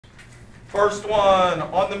First one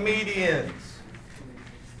on the medians.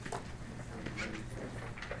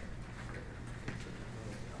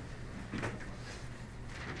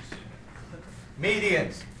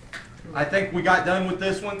 Medians. I think we got done with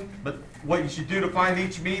this one, but what you should do to find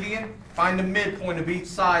each median, find the midpoint of each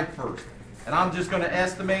side first. And I'm just going to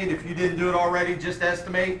estimate, if you didn't do it already, just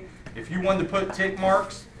estimate. If you wanted to put tick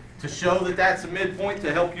marks to show that that's a midpoint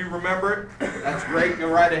to help you remember it, that's great, go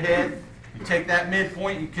right ahead. You take that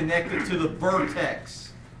midpoint, you connect it to the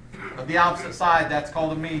vertex of the opposite side, that's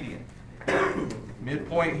called a median.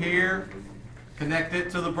 Midpoint here, connect it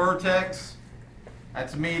to the vertex,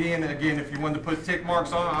 that's a median. Again, if you wanted to put tick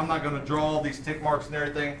marks on it, I'm not going to draw all these tick marks and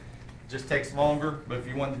everything, it just takes longer, but if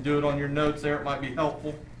you wanted to do it on your notes there, it might be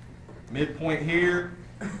helpful. Midpoint here,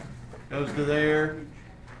 goes to there.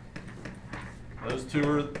 Those two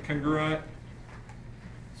are congruent.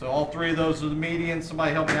 So all three of those are the medians.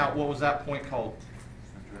 Somebody help me out. What was that point called?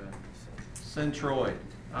 Centroid.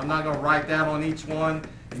 I'm not going to write that on each one.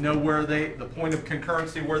 You know where the point of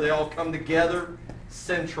concurrency, where they all come together?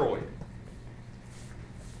 Centroid.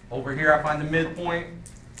 Over here I find the midpoint.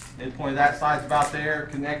 Midpoint of that side's about there.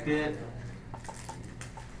 Connect it.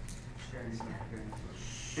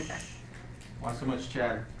 Why so much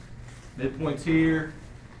chatter? Midpoint's here.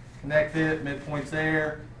 Connect it. Midpoint's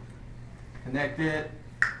there. Connect it.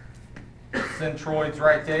 Centroid's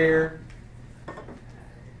right there.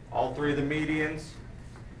 All three of the medians.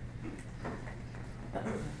 I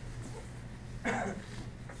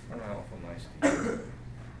don't know if I'm nice to you.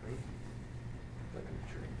 I can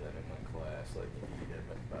treat that in my class like you eat it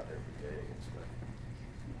about every day and stuff.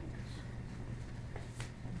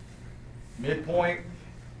 Midpoint.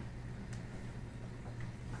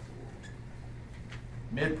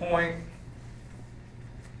 Midpoint.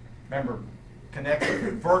 Remember, connect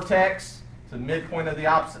the vertex to the midpoint of the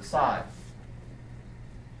opposite side.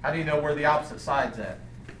 How do you know where the opposite side's at?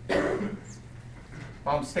 If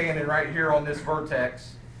I'm standing right here on this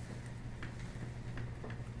vertex,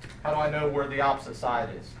 how do I know where the opposite side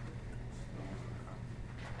is?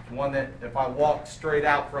 It's one that if I walk straight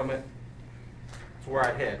out from it, it's where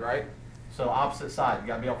I'd head, right? So opposite side, you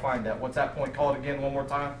gotta be able to find that. What's that point called again one more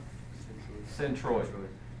time? Centroid.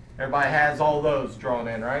 Everybody has all those drawn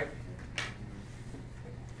in, right?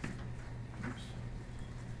 Oops.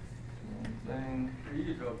 Thing. You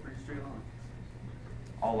just draw a pretty straight line.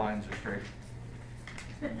 All lines are straight.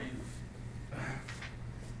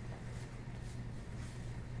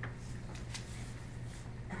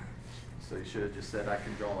 So you should have just said I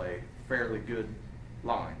can draw a fairly good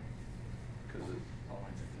line, because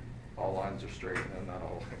all lines are straight. No, not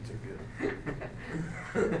all lines are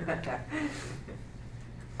good.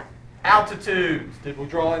 Altitudes. Did we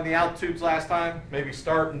draw in the altitudes last time? Maybe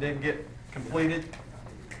start and didn't get completed.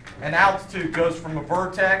 An altitude goes from a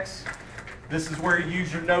vertex. This is where you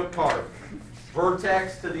use your note card.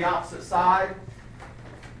 Vertex to the opposite side,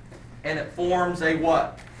 and it forms a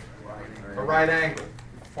what? A right angle.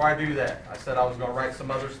 Before I do that, I said I was going to write some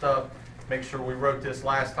other stuff. Make sure we wrote this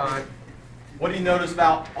last time. What do you notice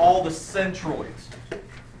about all the centroids?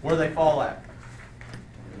 Where they fall at?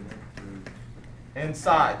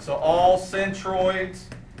 Inside. So all centroids,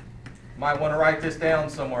 might want to write this down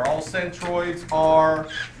somewhere. All centroids are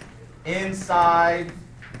inside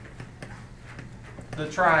the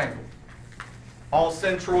triangle. All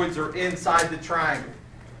centroids are inside the triangle.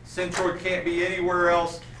 Centroid can't be anywhere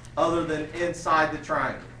else other than inside the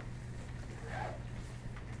triangle.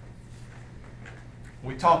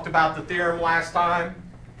 We talked about the theorem last time.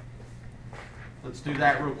 Let's do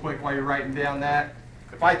that real quick while you're writing down that.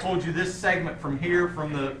 If I told you this segment from here,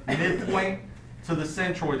 from the midpoint to the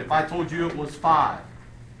centroid, if I told you it was 5,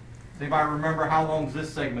 does anybody remember how long is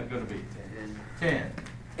this segment going to be? 10.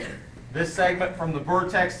 This segment from the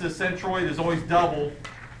vertex to the centroid is always double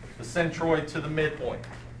the centroid to the midpoint.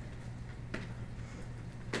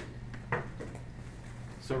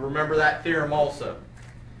 So remember that theorem also.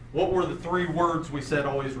 What were the 3 words we said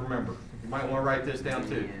always remember? You might want to write this down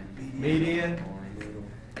too. Median,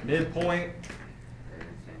 midpoint,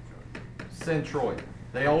 centroid.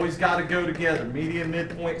 They always got to go together. Median,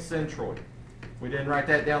 midpoint, centroid. We didn't write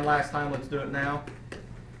that down last time. Let's do it now.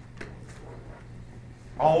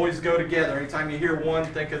 Always go together. Anytime you hear one,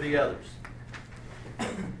 think of the others.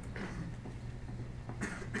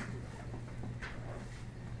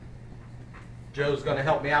 Joe's going to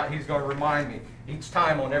help me out. He's going to remind me. Each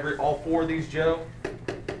time on all 4 of these, Joe,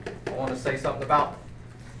 I want to say something about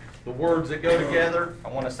the words that go together. I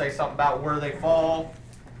want to say something about where they fall.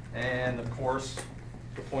 And, of course,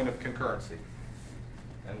 the point of concurrency.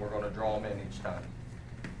 And we're going to draw them in each time.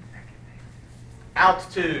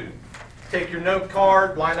 Altitude. Take your note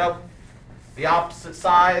card, line up the opposite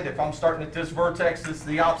side. If I'm starting at this vertex, this is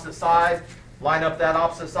the opposite side. Line up that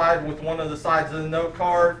opposite side with one of the sides of the note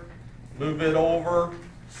card. Move it over,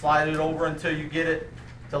 slide it over until you get it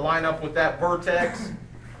to line up with that vertex.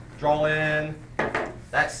 Draw in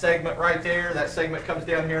that segment right there. That segment comes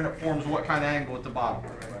down here and it forms what kind of angle at the bottom?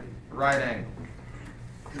 Right angle.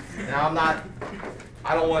 Now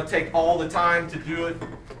I don't want to take all the time to do it.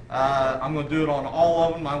 I'm going to do it on all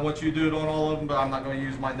of them. I want you to do it on all of them, but I'm not going to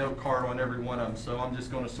use my note card on every one of them. So I'm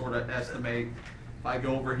just going to sort of estimate. If I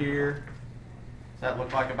go over here, does that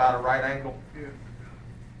look like about a right angle? Yeah.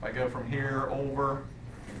 If I go from here over,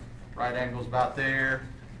 right angle's about there.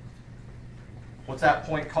 What's that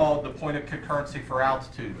point called? The point of concurrency for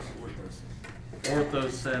altitudes.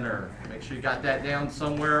 Orthocenter. Make sure you got that down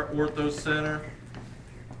somewhere. Orthocenter.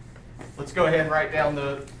 Let's go ahead and write down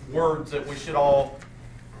the words that we should all,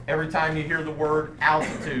 every time you hear the word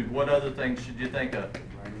altitude, what other things should you think of?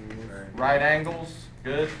 Right angles.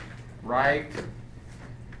 Good. Right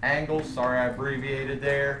angles. Sorry, I abbreviated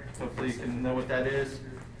there. Hopefully you can know what that is.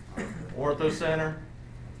 Orthocenter.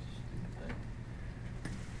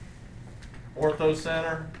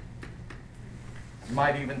 Orthocenter. You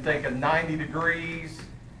might even think of 90 degrees.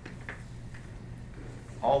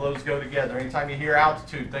 All those go together. Anytime you hear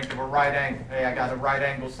altitude, think of a right angle. Hey, I got a right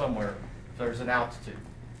angle somewhere if there's an altitude.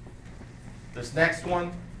 This next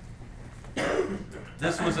one,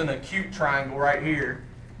 this was an acute triangle right here.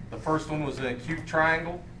 The first one was an acute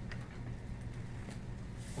triangle.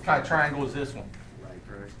 What kind of triangle is this one?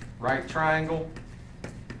 Right triangle.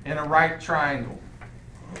 In a right triangle.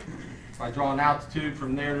 If I draw an altitude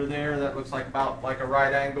from there to there, that looks like about like a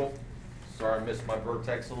right angle. Sorry, I missed my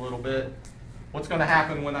vertex a little bit. What's going to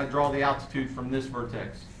happen when I draw the altitude from this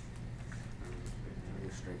vertex?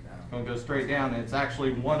 It's going to go straight down, and it's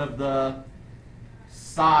actually one of the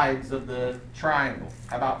sides of the triangle.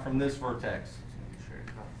 How about from this vertex?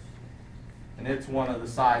 And it's one of the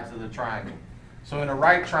sides of the triangle. So in a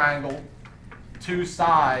right triangle, two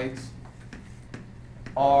sides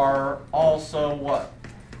are also what?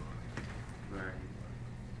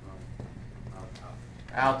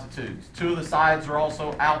 Altitudes. Two of the sides are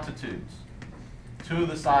also altitudes. Two of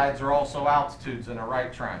the sides are also altitudes in a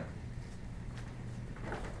right triangle.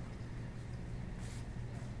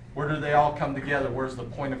 Where do they all come together? Where's the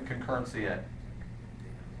point of concurrency at?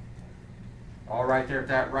 All right there at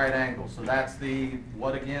that right angle. So that's the,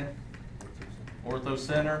 what again?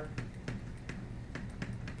 Orthocenter.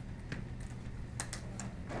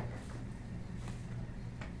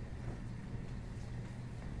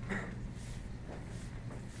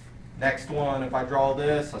 Next one, if I draw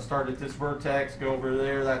this, I start at this vertex, go over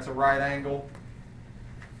there, that's a right angle.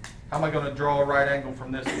 How am I going to draw a right angle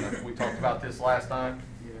from this one? We talked about this last time.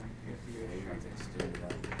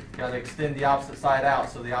 Got to extend the opposite side out,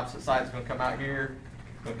 so the opposite side is going to come out here,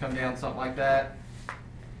 going to come down something like that.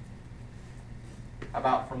 How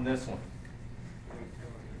about from this one?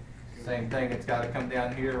 Same thing, it's got to come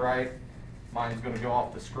down here, right? Mine's going to go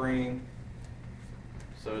off the screen,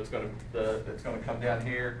 so it's going to come down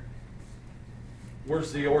here.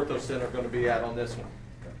 Where's the orthocenter going to be at on this one?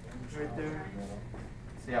 Right there.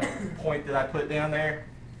 See how point that I put down there?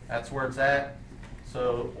 That's where it's at.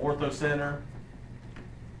 So orthocenter.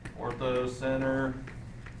 Orthocenter.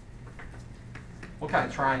 What kind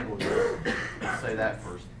of triangle is it? Let's say that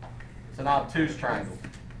first. It's an obtuse triangle.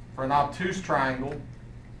 For an obtuse triangle,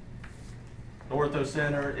 the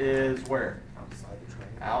orthocenter is where? Outside the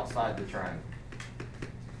triangle. Outside the triangle.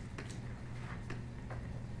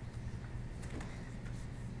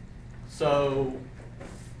 So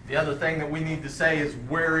the other thing that we need to say is,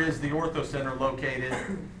 where is the orthocenter located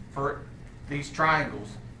for these triangles?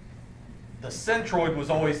 The centroid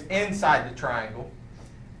was always inside the triangle.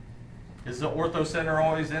 Is the orthocenter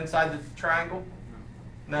always inside the triangle?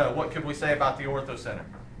 No. What could we say about the orthocenter?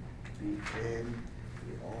 The in,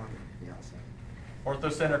 the on, the outside.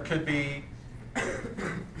 Orthocenter could be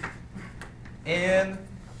in,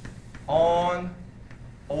 on,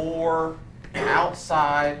 or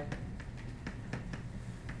outside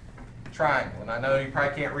triangle. And I know you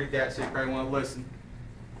probably can't read that, so you probably want to listen.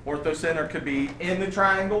 Orthocenter could be in the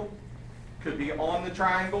triangle, could be on the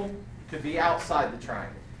triangle, could be outside the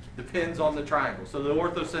triangle. Depends on the triangle. So the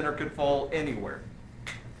orthocenter could fall anywhere.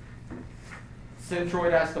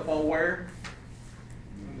 Centroid has to fall where?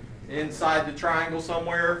 Inside the triangle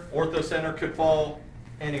somewhere. Orthocenter could fall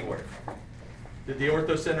anywhere. Did the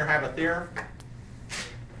orthocenter have a theorem?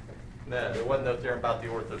 No, there wasn't no theorem about the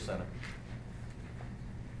orthocenter.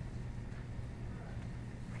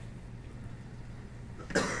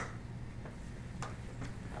 How'd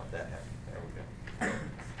that happen? There we go.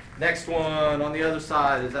 Next one on the other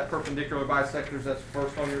side, is that perpendicular bisectors? That's the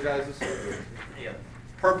first on your guys'? Yeah.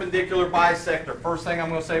 Perpendicular bisector. First thing I'm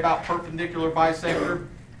going to say about perpendicular bisector,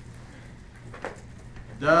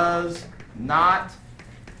 does not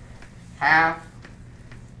have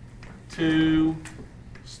to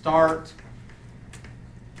start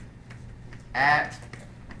at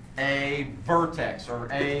a vertex or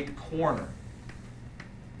a corner.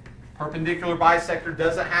 Perpendicular bisector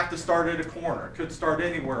doesn't have to start at a corner. It could start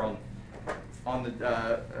anywhere on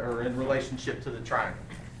the or in relationship to the triangle.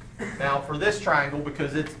 Now for this triangle,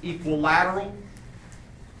 because it's equilateral,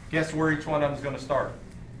 guess where each one of them is going to start?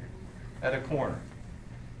 At a corner.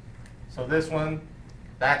 So this one,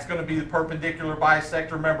 that's going to be the perpendicular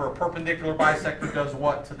bisector. Remember, a perpendicular bisector does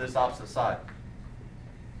what to this opposite side?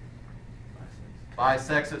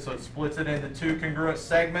 Bisects it, so it splits it into two congruent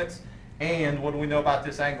segments. And what do we know about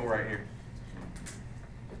this angle right here?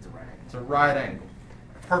 It's a right angle. It's a right angle.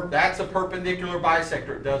 That's a perpendicular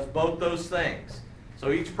bisector. It does both those things.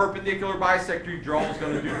 So each perpendicular bisector you draw is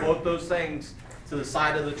going to do both those things to the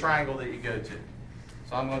side of the triangle that you go to.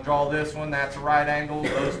 So I'm going to draw this one. That's a right angle.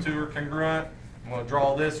 Those two are congruent. I'm going to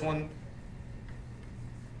draw this one.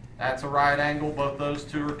 That's a right angle. Both those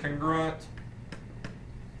two are congruent.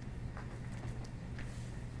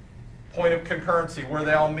 Point of concurrency, where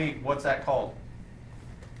they all meet, what's that called?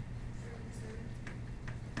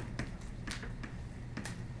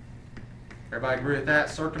 Everybody agree with that?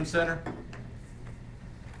 Circumcenter?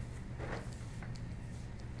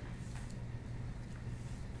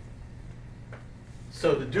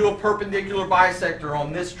 So to do a perpendicular bisector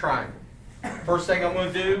on this triangle, first thing I'm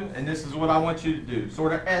going to do, and this is what I want you to do,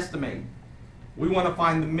 sort of estimate. We want to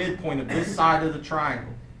find the midpoint of this side of the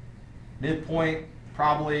triangle. Midpoint,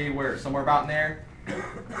 probably where? Somewhere about in there?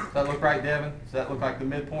 Does that look right, Devin? Does that look like the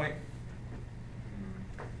midpoint?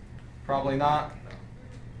 Probably not.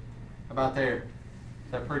 About there.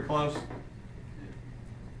 Is that pretty close?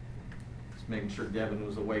 Just making sure Devin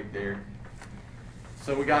was awake there.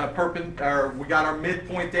 So we got we got our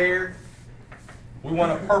midpoint there. We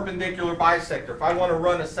want a perpendicular bisector. If I want to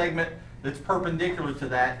run a segment that's perpendicular to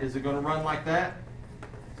that, is it going to run like that?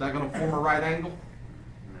 Is that going to form a right angle?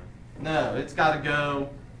 No, it's got to go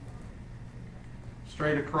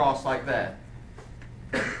straight across like that.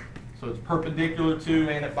 So it's perpendicular to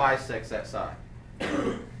and it bisects that side.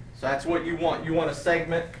 So that's what you want. You want a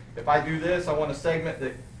segment. If I do this, I want a segment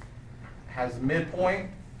that has the midpoint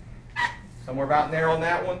somewhere about in there on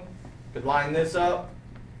that one. Could line this up.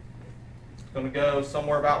 It's going to go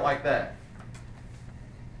somewhere about like that.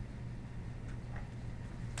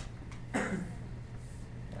 I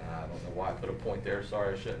don't know why I put a point there.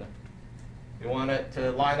 Sorry, I shouldn't have. You want it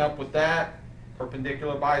to line up with that.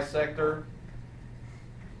 Perpendicular bisector.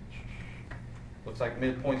 Looks like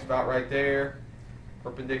midpoint's about right there.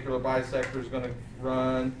 Perpendicular bisector is going to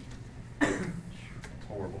run. It's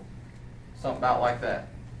horrible. Something about like that.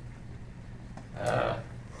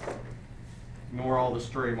 Ignore all the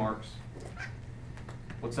stray marks.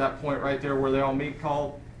 What's that point right there where they all meet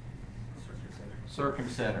called?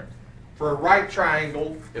 Circumcenter. For a right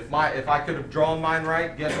triangle, if I could have drawn mine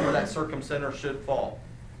right, guess where that circumcenter should fall?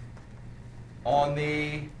 On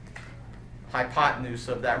the hypotenuse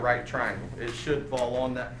of that right triangle. It should fall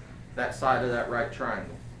on that side of that right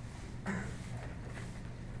triangle.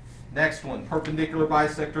 Next one, perpendicular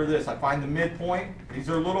bisector of this. I find the midpoint. These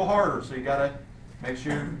are a little harder, so you got to make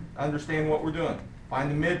sure you understand what we're doing.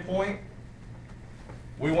 Find the midpoint.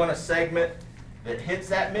 We want a segment that hits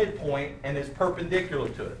that midpoint and is perpendicular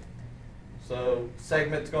to it. So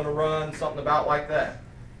segment's going to run something about like that.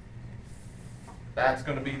 That's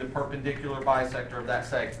going to be the perpendicular bisector of that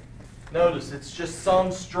segment. Notice it's just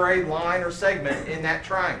some stray line or segment in that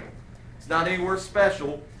triangle. It's not anywhere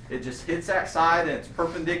special. It just hits that side and it's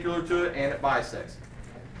perpendicular to it and it bisects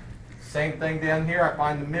it. Same thing down here. I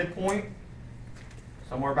find the midpoint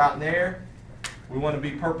somewhere about in there. We want to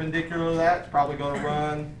be perpendicular to that. It's probably going to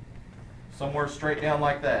run somewhere straight down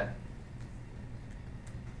like that.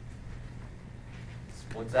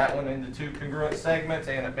 Splits that one into two congruent segments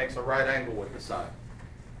and it makes a right angle with the side.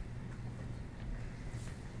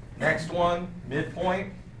 Next one,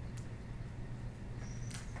 midpoint.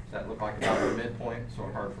 Does that look like about the midpoint? It's sort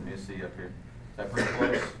of hard for me to see up here. Is that pretty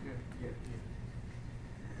close?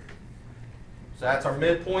 So that's our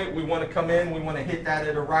midpoint. We want to come in, we want to hit that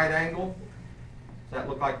at a right angle. Does that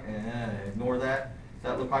look like, ignore that.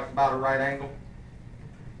 Does that look like about a right angle?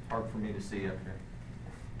 It's hard for me to see up here.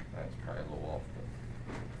 That's probably a little off.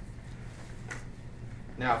 But.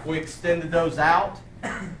 Now if we extended those out,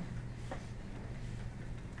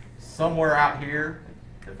 somewhere out here,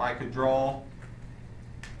 if I could draw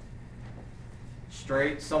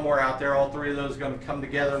straight, somewhere out there, all three of those are gonna come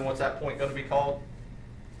together, and what's that point gonna be called?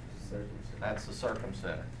 That's the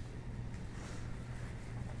circumcenter.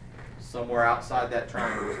 Somewhere outside that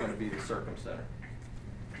triangle is gonna be the circumcenter.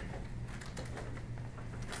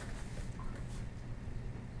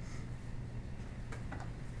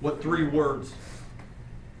 What three words?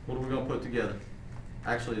 What are we gonna put together?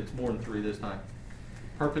 Actually, it's more than three this time.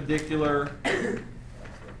 Perpendicular,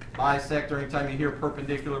 bisector. Anytime you hear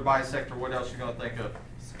perpendicular, bisector, what else you gonna think of?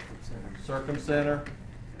 Circumcenter.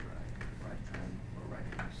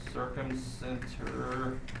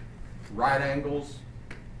 Circumcenter. Right angles.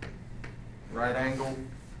 Right angle.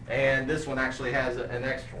 And this one actually has an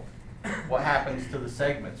extra one. What happens to the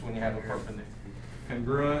segments when you have a perpendicular?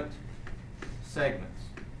 Congruent segments.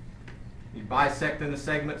 You bisect in the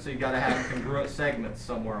segment, so you got to have congruent segments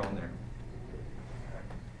somewhere on there.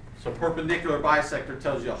 So perpendicular bisector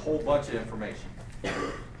tells you a whole bunch of information.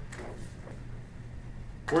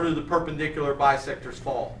 Where do the perpendicular bisectors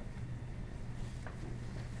fall?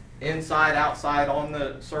 Inside, outside, on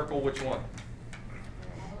the circle, which one?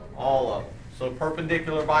 All of them. So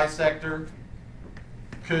perpendicular bisector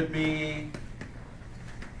could be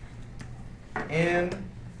in, did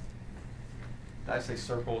I say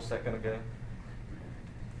circle a second ago?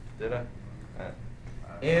 Did I?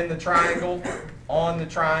 In the triangle, on the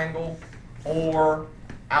triangle, or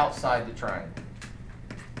outside the triangle.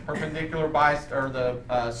 Perpendicular or the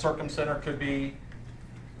circumcenter could be,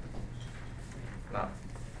 not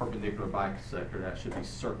perpendicular bisector, that should be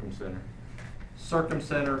circumcenter.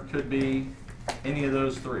 Circumcenter could be any of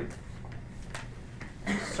those three.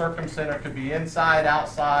 Circumcenter could be inside,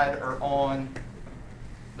 outside, or on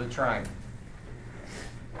the triangle.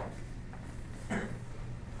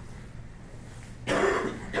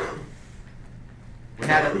 We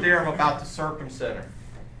had a theorem about the circumcenter.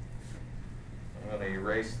 I'm going to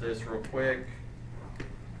erase this real quick.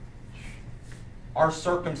 Our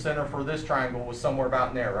circumcenter for this triangle was somewhere about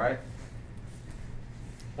in there, right?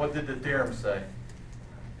 What did the theorem say?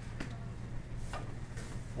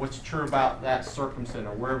 What's true about that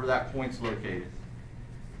circumcenter, wherever that point's located?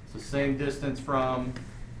 It's the same distance from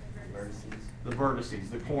the vertices,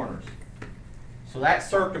 the corners. So that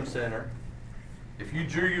circumcenter, if you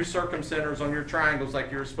drew your circumcenters on your triangles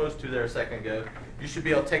like you were supposed to there a second ago, you should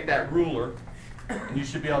be able to take that ruler and you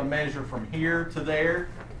should be able to measure from here to there,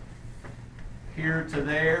 here to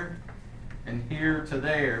there, and here to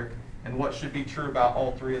there. And what should be true about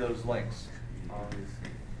all three of those lengths?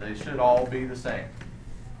 They should all be the same.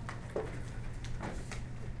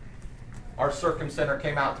 Our circumcenter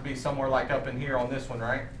came out to be somewhere like up in here on this one,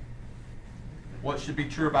 right? What should be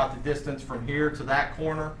true about the distance from here to that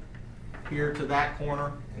corner, here to that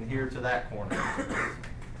corner, and here to that corner?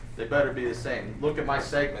 They better be the same. Look at my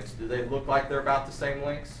segments. Do they look like they're about the same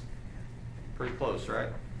lengths? Pretty close, right?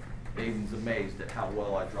 Aiden's amazed at how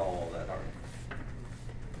well I draw all that art.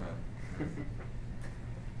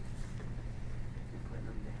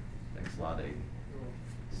 Thanks a lot, Aiden.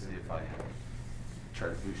 See if I try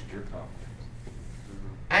to boost your confidence.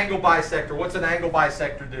 Angle bisector. What's an angle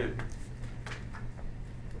bisector do?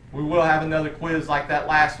 We will have another quiz like that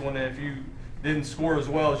last one, and if you didn't score as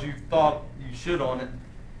well as you thought you should on it,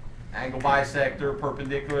 angle bisector,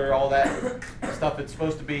 perpendicular, all that stuff, it's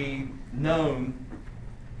supposed to be known.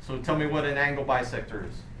 So tell me what an angle bisector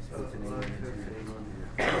is.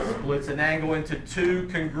 Splits an angle into two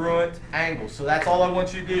congruent angles. So that's all I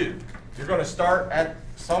want you to do. You're going to start at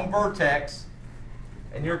some vertex,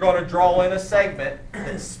 and you're going to draw in a segment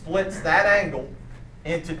that splits that angle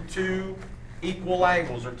into two equal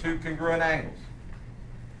angles or two congruent angles.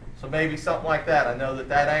 So maybe something like that. I know that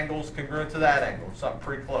that angle is congruent to that angle, something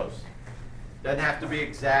pretty close. Doesn't have to be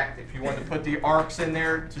exact. If you want to put the arcs in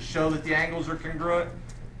there to show that the angles are congruent,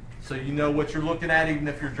 so you know what you're looking at, even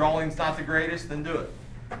if your drawing's not the greatest, then do it.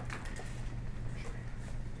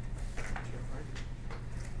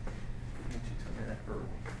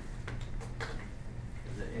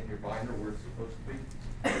 Is it in your binder where it's supposed to be?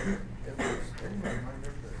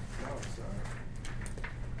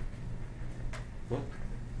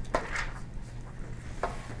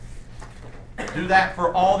 Do that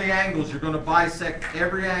for all the angles. You're going to bisect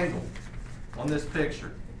every angle on this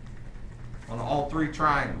picture, on all three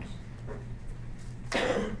triangles.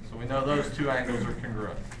 So we know those two angles are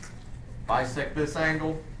congruent. Bisect this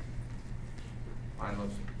angle. Mine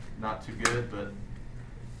looks not too good, but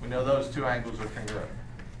we know those two angles are congruent.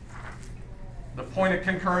 The point of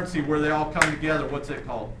concurrency where they all come together, what's it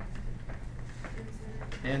called?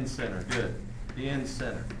 End center. Good. The end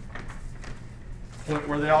center. Point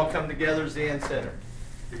where they all come together is the end center.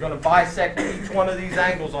 You're going to bisect each one of these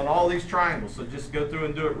angles on all these triangles. So just go through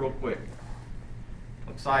and do it real quick.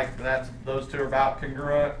 Looks like those two are about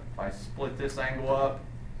congruent. If I split this angle up,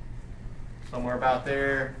 somewhere about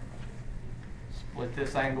there, split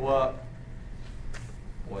this angle up.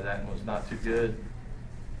 Boy, that was not too good.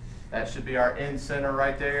 That should be our end center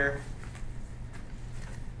right there.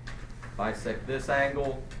 Bisect this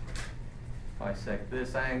angle, bisect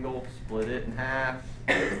this angle, split it in half.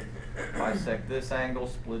 Bisect this angle,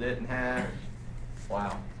 split it in half.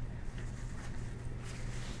 Wow.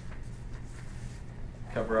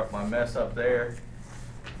 Cover up my mess up there.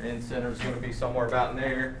 End center is going to be somewhere about in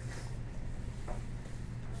there.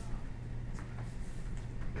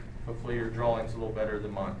 Hopefully your drawing's a little better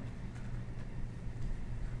than mine.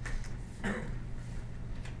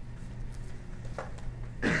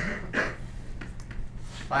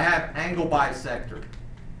 I have angle bisector.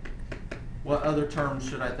 What other terms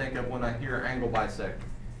should I think of when I hear angle bisector?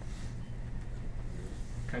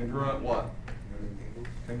 Congruent what?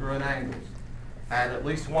 Congruent angles. I had at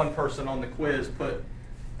least one person on the quiz put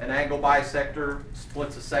an angle bisector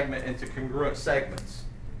splits a segment into congruent segments.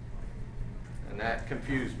 And that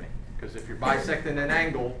confused me. Because if you're bisecting an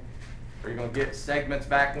angle, are you going to get segments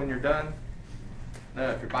back when you're done? No,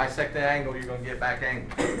 if you're bisecting an angle, you're going to get back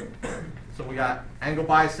angles. So we got angle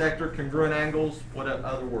bisector, congruent angles. What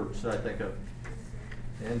other words should I think of?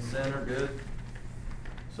 End center, good.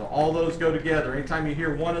 So all those go together. Anytime you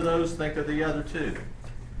hear one of those, think of the other two.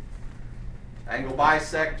 Angle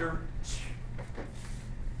bisector.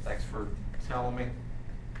 Thanks for telling me.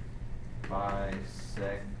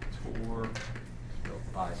 Bisector.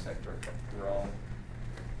 Spelled bisector wrong.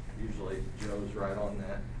 Usually Joe's right on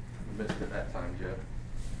that. You missed it that time, Joe.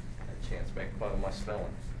 Had a chance to make fun of my spelling.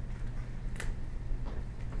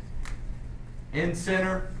 End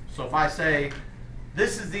center. So if I say,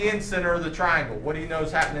 this is the end center of the triangle, what do you know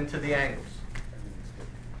is happening to the angles?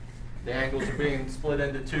 The angles are being split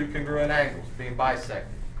into two congruent angles, being bisected.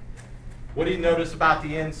 What do you notice about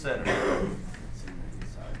the end center?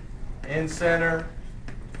 End center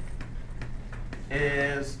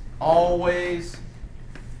is always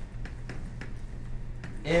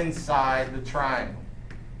inside the triangle.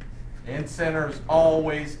 End center is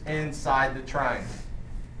always inside the triangle.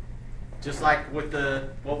 Just like with the,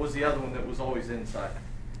 what was the other one that was always inside?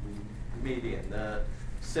 Median, the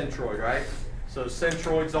centroid, right? So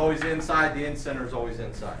centroid's always inside, the end center is always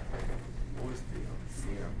inside. What was the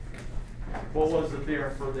theorem? What was the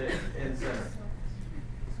theorem for the end center?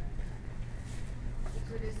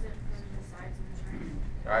 Equidistant from the sides of the triangle.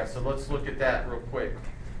 All right, so let's look at that real quick.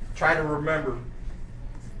 Try to remember.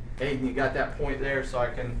 Aiden, you got that point there, so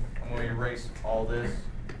I'm going to erase all this.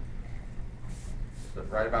 So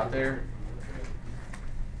right about there.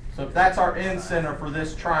 So if that's our end center for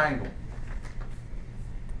this triangle,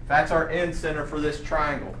 that's our end center for this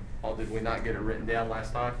triangle. Oh, did we not get it written down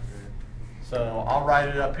last time? So I'll write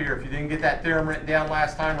it up here. If you didn't get that theorem written down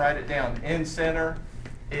last time, write it down. End center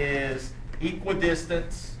is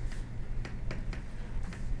equidistance.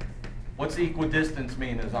 What's equidistance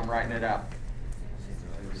mean as I'm writing it out?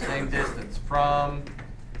 Same distance from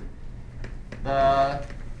the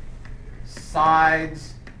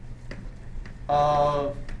sides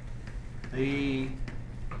of the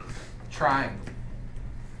triangle.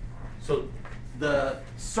 So the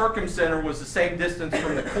circumcenter was the same distance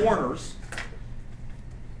from the corners.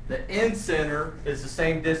 The end center is the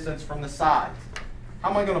same distance from the sides. How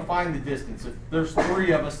am I going to find the distance? If there's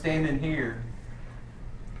three of us standing here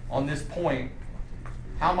on this point,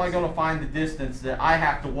 how am I going to find the distance that I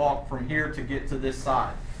have to walk from here to get to this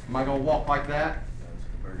side? Am I going to walk like that?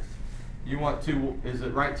 You want to, is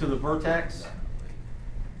it right to the vertex?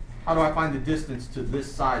 How do I find the distance to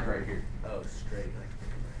this side right here? Oh, straight.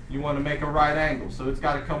 You want to make a right angle, so it's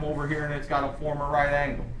got to come over here and it's got to form a right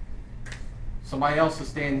angle. Somebody else is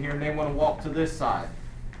standing here and they want to walk to this side.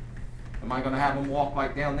 Am I going to have them walk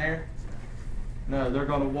like down there? No, they're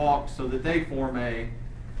going to walk so that they form a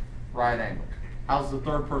right angle. How's the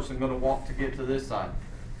third person going to walk to get to this side?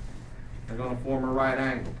 They're going to form a right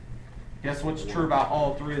angle. Guess what's true about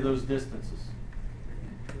all three of those distances?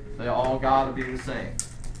 They all got to be the same.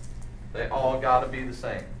 They all got to be the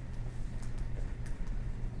same.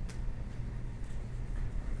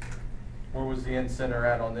 Where was the end center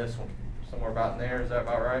at on this one? Somewhere about in there, is that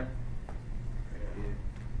about right?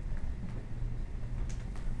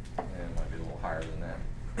 Yeah, it might be a little higher than that.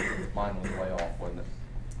 Mine was way off, wasn't it?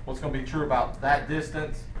 What's going to be true about that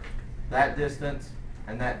distance, and that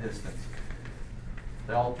distance?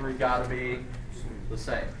 They all three got to be the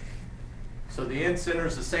same. So the end center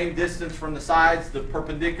is the same distance from the sides, the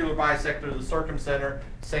perpendicular bisector, the circumcenter,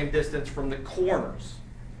 same distance from the corners.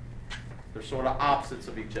 They're sort of opposites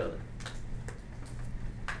of each other.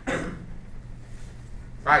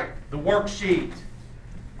 The worksheet.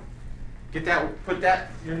 Get that, put that,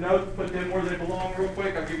 your notes, put them where they belong real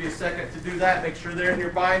quick. I'll give you a second to do that. Make sure they're in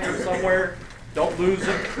your binder somewhere. Don't lose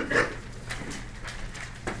them.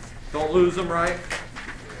 Don't lose them, right?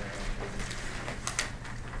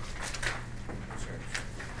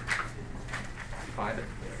 Find it.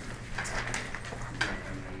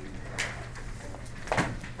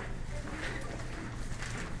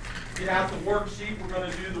 Get out the worksheet. We're going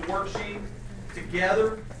to do the worksheet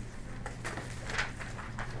together.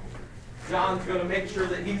 John's going to make sure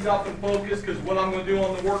that he's up and focused, because what I'm going to do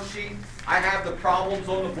on the worksheet, I have the problems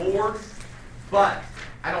on the board, but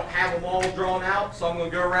I don't have them all drawn out, so I'm going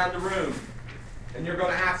to go around the room. And you're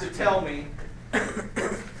going to have to tell me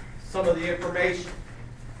some of the information.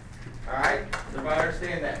 All right? Everybody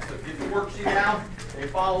understand that? So get the worksheet out and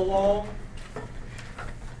follow along.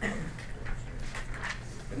 And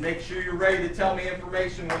make sure you're ready to tell me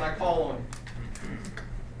information when I call on you.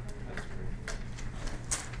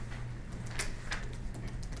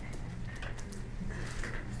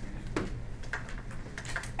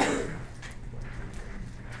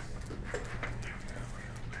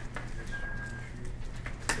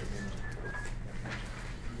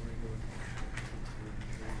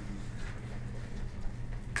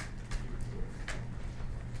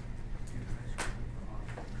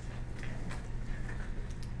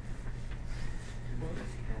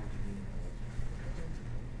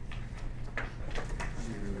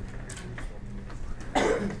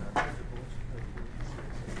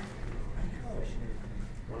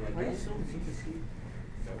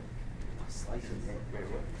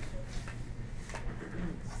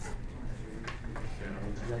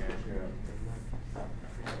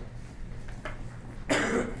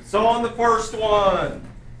 So on the first one,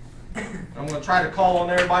 I'm going to try to call on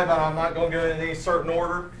everybody, but I'm not going to go in any certain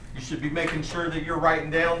order. You should be making sure that you're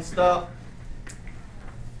writing down stuff.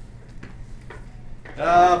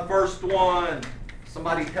 First one,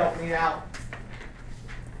 somebody help me out.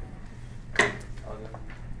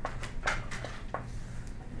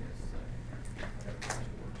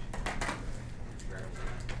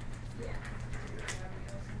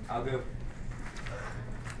 I'll go.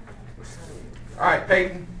 All right,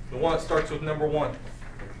 Peyton, the one that starts with number 1.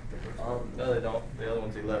 No, they don't. The other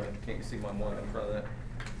one's 11. Can't you see my 1 in front of that?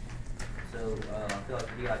 So, I feel like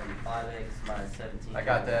you got to do 5x minus 17. I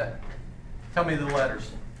got that. Tell me the letters.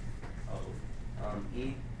 Oh,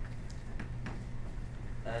 E,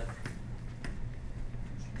 F,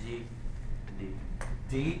 G, D.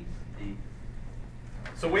 D. D.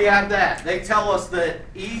 So we have that. They tell us that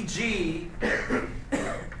EG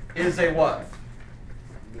is a what?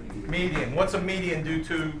 Median. What's a median do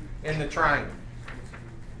to in the triangle?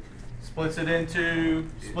 Splits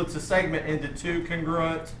a segment into 2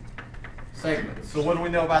 congruent segments. So what do we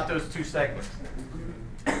know about those 2 segments?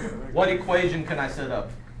 What equation can I set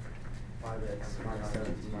up? 5x minus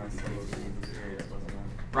 17 minus 17.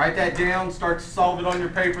 Write that down. Start to solve it on your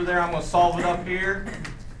paper there. I'm going to solve it up here.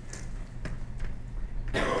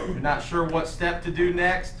 You're not sure what step to do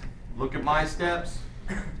next? Look at my steps.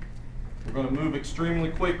 We're going to move extremely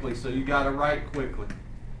quickly, so you got to write quickly.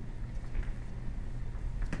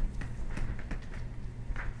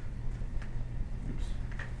 Oops.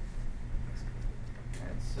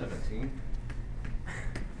 That's 17.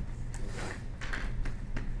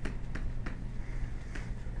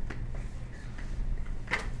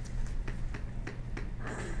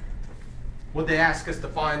 What'd they ask us to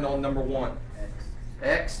find on number 1? X.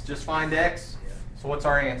 X, just find X. Yeah. So what's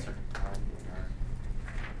our answer? 9.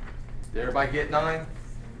 Did everybody get 9?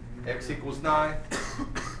 X equals 9.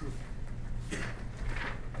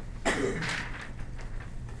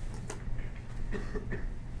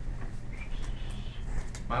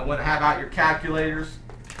 Might want to have out your calculators.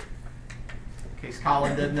 In case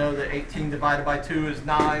Colin doesn't know that 18 divided by 2 is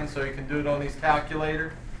 9, so he can do it on his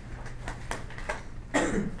calculator.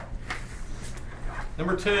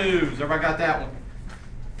 Number 2, has everybody got that one?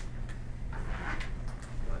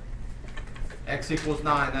 X equals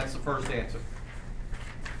 9, that's the first answer.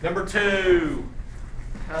 Number 2,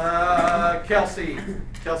 Kelsey.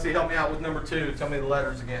 Kelsey, help me out with number 2. Tell me the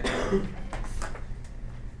letters again.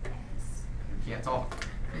 Can't talk.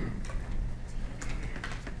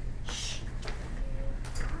 Shh.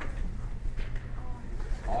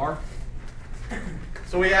 R.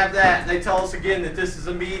 So we have that. They tell us again that this is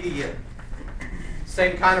a median.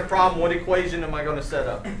 Same kind of problem. What equation am I going to set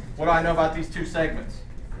up? What do I know about these 2 segments?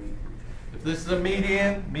 If this is a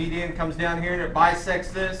median, median comes down here and it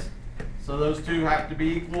bisects this. So those 2 have to be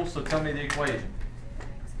equal. So tell me the equation.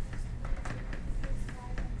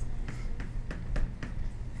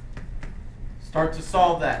 Start to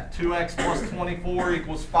solve that. 2x plus 24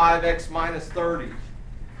 equals 5x minus 30.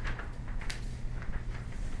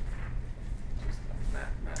 Just a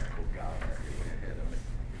mathematical guy there getting ahead of me.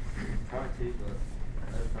 Try to, but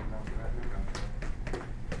that's not the right number.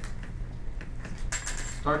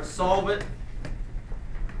 Start to solve it.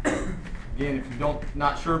 Again, if you don't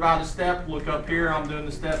not sure about a step, look up here. I'm doing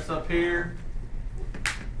the steps up here.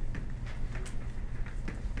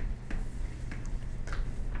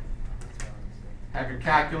 Have your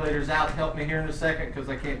calculators out to help me here in a second because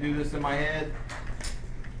I can't do this in my head.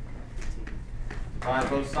 Divide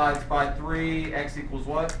both sides by 3. X equals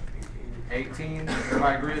what? 18.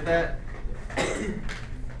 Everybody agree with that? As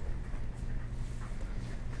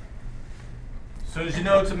soon as you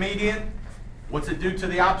know it's a median, what's it do to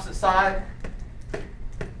the opposite side?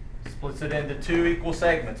 Splits it into 2 equal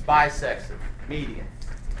segments, bisects it, median.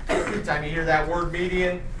 Anytime you hear that word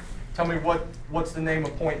median, tell me what's the name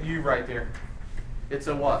of point U right there? It's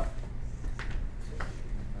a what?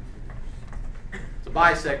 It's a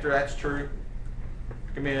bisector, that's true.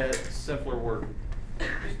 Give me a simpler word.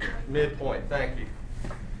 Midpoint, thank you.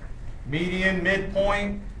 Median,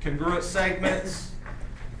 midpoint, congruent segments,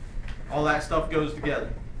 all that stuff goes together.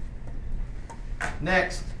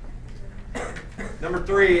 Next, number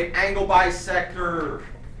 3, angle bisector.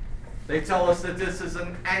 They tell us that this is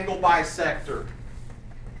an angle bisector.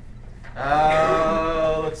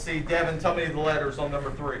 Let's see, Devin, tell me the letters on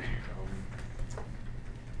number 3.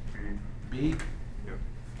 B. Yep.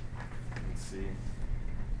 And C.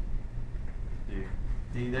 D.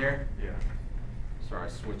 D there? Yeah. Sorry, I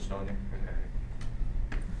switched on you. And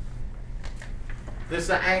A. This is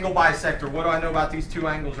an angle bisector. What do I know about these two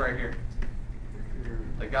angles right here?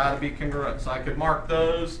 They gotta be congruent. So I could mark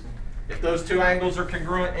those. If those two angles are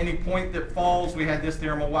congruent, any point that falls, we had this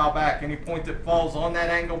theorem a while back, any point that falls on that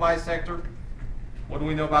angle bisector, what do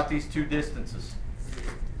we know about these two distances?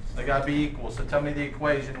 They gotta be equal. So tell me the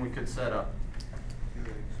equation we could set up.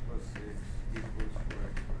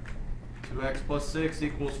 2x plus 6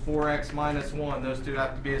 equals 4x minus 1. Those two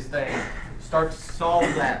have to be the same. Start to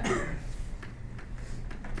solve that.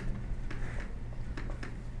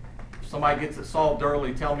 If somebody gets it solved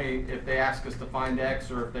early, tell me if they ask us to find x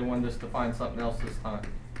or if they want us to find something else this time.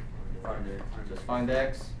 Find it. Just find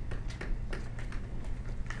x.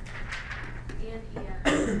 And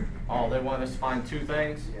EF. Oh, they want us to find two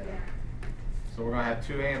things? Yeah. So we're going to have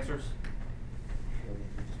two answers.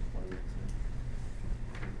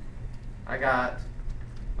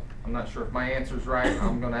 I'm not sure if my answer's right.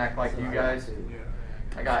 I'm going to act like you guys.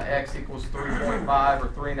 I got x equals 3.5 or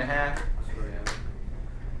 3.5.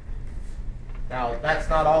 Now, that's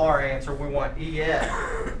not all our answer. We want EF.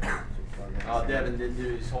 Oh, Devin didn't do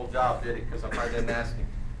his whole job, did he? Because I probably didn't ask him.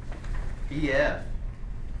 EF.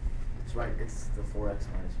 It's right, it's the 4x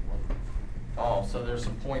minus 1. Oh, so there's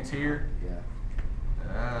some points here. Yeah.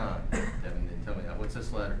 Ah, Devin didn't tell me that. What's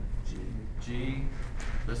this letter? G. G.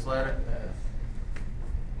 This letter?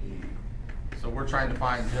 F. E. So we're trying to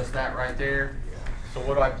find just that right there. So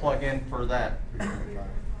what do I plug in for that? 3.5.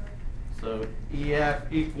 So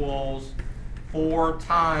EF equals 4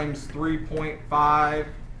 times 3.5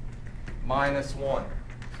 minus 1.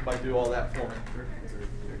 Somebody do all that for me.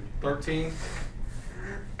 13?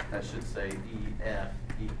 That should say EF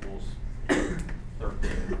equals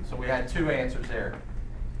 13. So we had two answers there.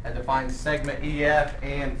 Had to find segment EF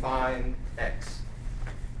and find X.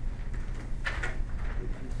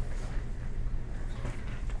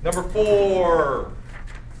 Number 4.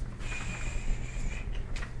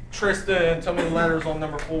 Tristan, tell me the letters on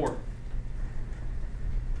number 4.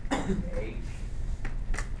 H,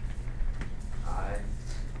 I,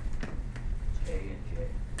 K, and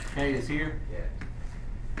J. K is here. Yeah.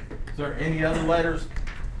 Is there any other letters?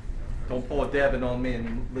 Don't pull a Devin on me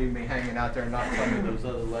and leave me hanging out there and not tell me those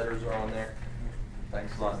other letters are on there.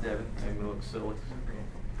 Thanks a lot, Devin. Made me look silly.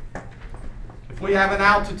 If we have an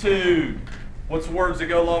altitude, what's the words that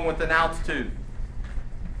go along with an altitude?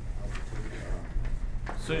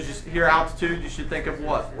 As soon as you hear altitude, you should think of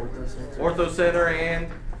what? Orthocenter and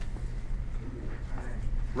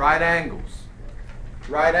right angles.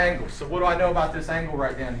 Right angles. So what do I know about this angle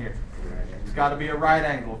right down here? It's got to be a right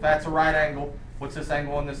angle. If that's a right angle, what's this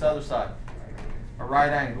angle on this other side? A right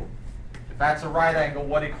angle. If that's a right angle,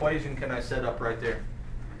 what equation can I set up right there?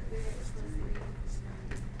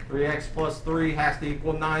 3x plus 3 has to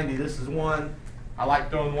equal 90. This is one. I like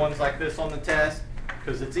throwing ones like this on the test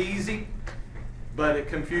because it's easy, but it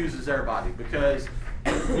confuses everybody because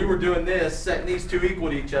we were doing this, setting these two equal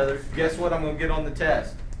to each other. Guess what I'm going to get on the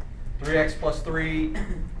test? 3x plus 3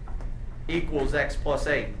 equals x plus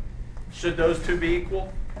 8. Should those two be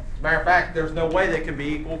equal? As a matter of fact, there's no way they can be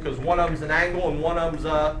equal because one of them's an angle and one of them's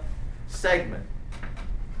a segment.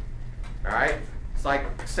 All right? It's like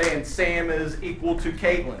saying Sam is equal to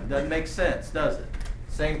Caitlin. Doesn't make sense, does it?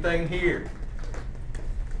 Same thing here.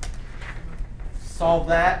 Solve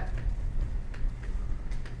that.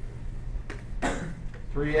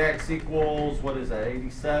 3x equals, what is that,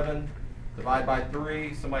 87? Divide by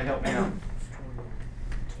 3. Somebody help me out.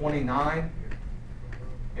 29.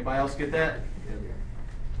 Anybody else get that?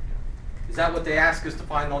 Is that what they ask us to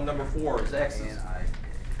find on number 4? Is x's? And I.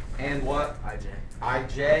 And what? IJ.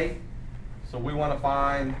 IJ. So we want to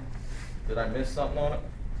find, did I miss something on it?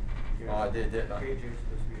 Oh, I did, didn't I? KJ is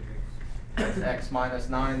supposed to be That's x minus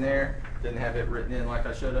 9 there. Didn't have it written in like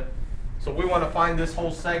I should have. So we want to find this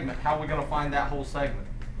whole segment. How are we going to find that whole segment?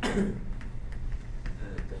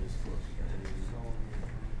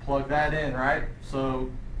 Plug that in, right? So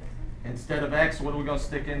instead of x, what are we going to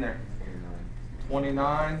stick in there?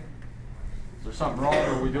 29. Is there something wrong?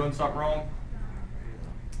 Or are we doing something wrong?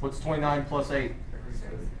 What's 29 plus 8?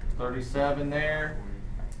 37 there.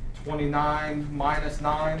 29 minus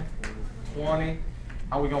 9. 20.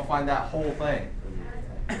 How are we going to find that whole thing?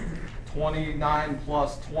 29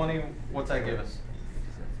 plus 20, what's that give us?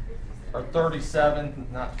 Or 37,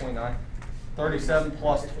 not 29. 37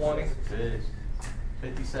 plus 20 is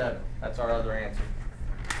 57. That's our other answer.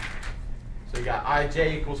 So you got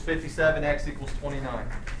IJ equals 57, x equals 29.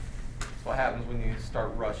 That's what happens when you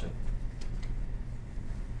start rushing.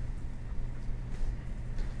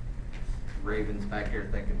 Raven's back here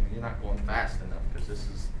thinking, you're not going fast enough because this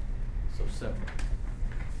is so simple.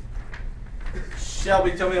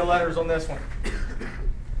 Shelby, tell me the letters on this one.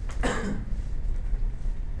 That's M.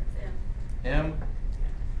 M,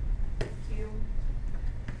 Q.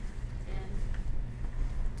 N.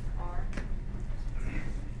 R.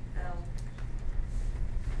 L.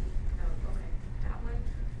 Oh, okay. That one.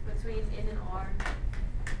 Between N and R.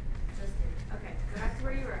 Just N. Okay. Go back to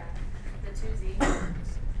where you were at. The 2Z.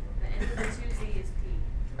 The end of the 2Z is P.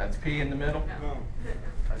 that's P in the middle. No.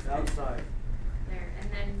 That's outside. There.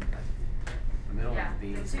 And then, The middle yeah,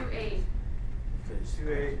 B. the 2A.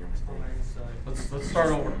 2A on the inside. Let's start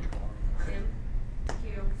over. M.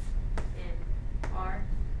 Q. N. R.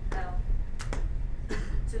 L.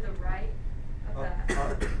 To the right of that.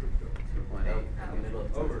 2.8. Oh. In the middle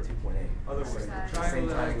of Over. 2.8. Other way. Side. Triangle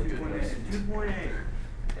that has Same 2.8. 2.8.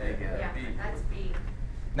 There you go. Yeah, that's B.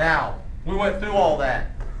 Now, we went through all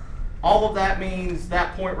that. All of that means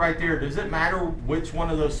that point right there. Does it matter which one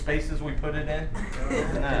of those spaces we put it in?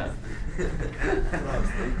 No.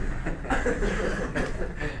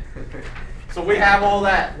 So we have all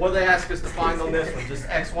that. What do they ask us to find on this one? Just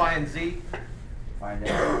X, Y, and Z? Find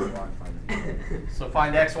out. Find So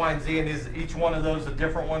find X, Y, and Z, and is each one of those a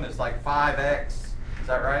different one? It's like 5X, is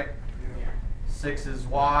that right? Yeah. 6 is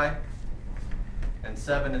Y, and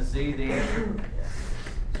 7 is Z, the answer.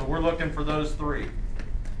 So we're looking for those 3.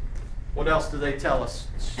 What else do they tell us?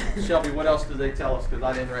 Shelby, what else do they tell us? Because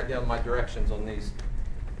I didn't write down my directions on these.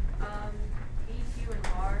 P, Q, and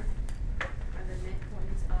R are the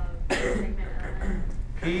midpoints of segment L.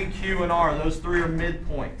 P, Q, and R, those 3 are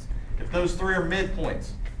midpoints. If those 3 are midpoints,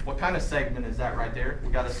 what kind of segment is that right there?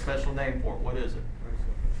 We got a special name for it. What is it?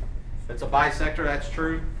 It's a bisector, that's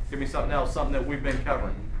true. Give me something else, something that we've been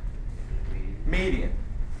covering. Median.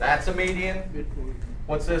 That's a median.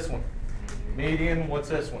 What's this one? Median. What's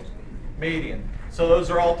this one? Median. So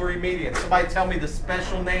those are all 3 medians. Somebody tell me the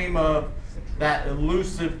special name of that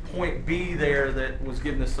elusive point B there that was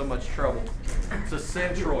giving us so much trouble. It's a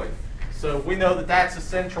centroid. So we know that that's a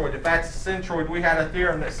centroid. If that's a centroid, we had a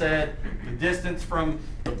theorem that said the distance from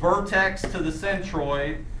the vertex to the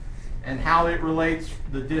centroid and how it relates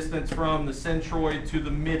the distance from the centroid to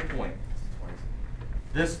the midpoint.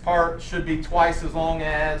 This part should be twice as long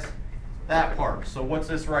as that part. So what's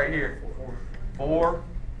this right here? 4.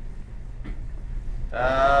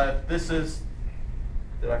 This is,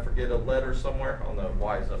 did I forget a letter somewhere? Oh no,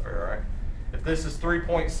 Y is up there, all right. If this is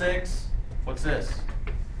 3.6, what's this?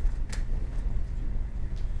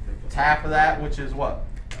 It's half of that, which is what?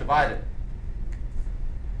 Divide it.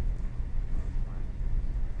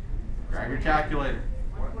 Grab your calculator.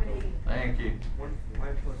 1.8. Thank you. Y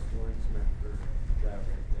plus 1 is meant for that right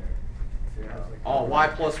there. So it has like Oh, Y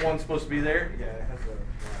plus 1's supposed to be there? Yeah, it has a.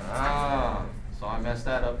 Ah, so I messed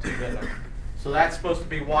that up too, didn't I? So that's supposed to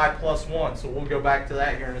be Y plus 1, so we'll go back to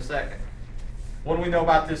that here in a second. What do we know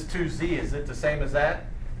about this 2Z? Is it the same as that?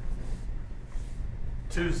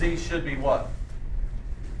 2Z should be what?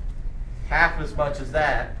 Half as much as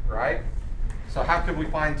that, right? So how could we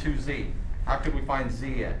find 2Z? How could we find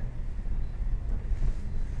Z at?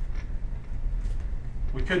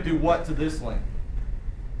 We could do what to this length?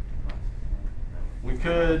 We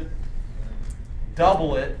could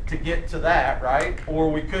double it to get to that, right? Or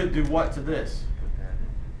we could do what to this?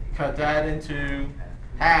 Cut that into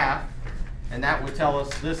half, and that would tell us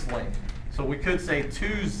this length. So we could say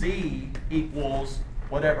 2z equals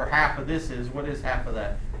whatever half of this is. What is half of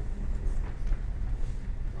that?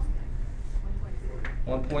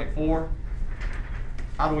 1.4.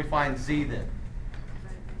 How do we find z then?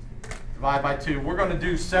 Divide by 2. We're going to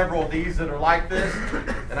do several of these that are like this,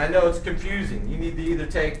 and I know it's confusing. You need to either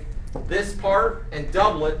take this part and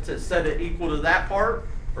double it to set it equal to that part,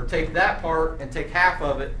 or take that part and take half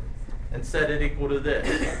of it and set it equal to this.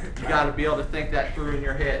 You got to be able to think that through in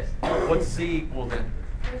your head. What's z equal then?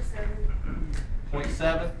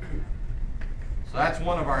 0.7. So that's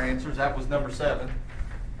one of our answers. That was number 7.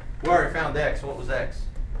 We already found x. What was x?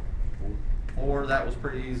 4. That was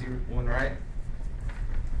pretty easy one, right?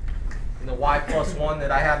 And the y plus 1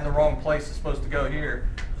 that I have in the wrong place is supposed to go here.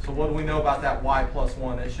 So what do we know about that y plus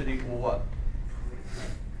 1? It should equal what?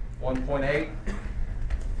 1.8.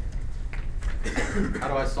 How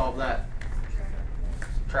do I solve that?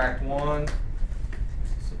 Subtract 1.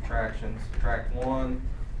 Subtraction. Subtract 1.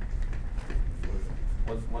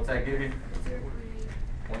 What's that give you?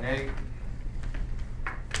 0.8.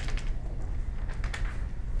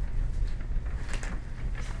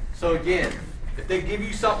 So again, if they give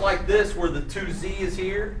you something like this where the 2z is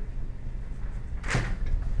here,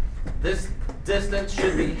 this distance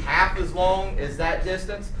should be half as long as that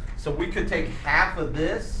distance. So we could take half of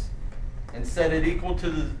this and set it equal to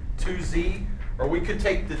the 2z, or we could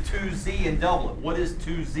take the 2z and double it. What is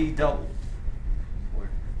 2z doubled?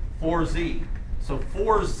 4z. So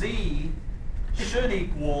 4z should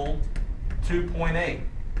equal 2.8. If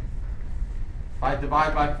I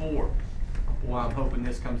divide by 4. Well, I'm hoping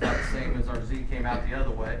this comes out the same as our z came out the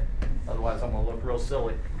other way. Otherwise, I'm going to look real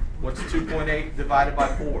silly. What's 2.8 divided by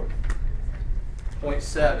 4?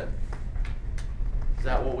 0.7. Is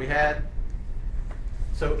that what we had?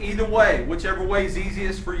 So either way, whichever way is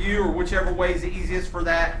easiest for you or whichever way is easiest for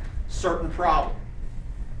that certain problem.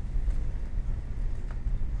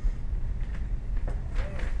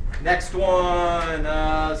 Next one,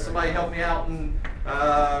 somebody help me out and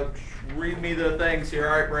read me the things here.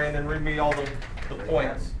 All right, Brandon, read me all the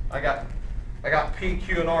points. I got P,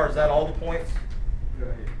 Q, and R. Is that all the points?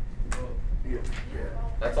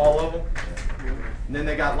 That's all of them? And then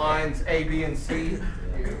they got lines A, B, and C.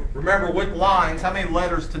 Remember, with lines, how many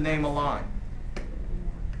letters to name a line?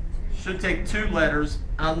 Should take 2 letters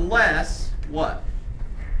unless, what?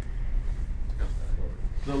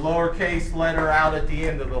 The lowercase letter out at the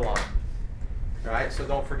end of the line. All right, so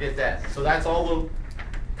don't forget that. So that's all the,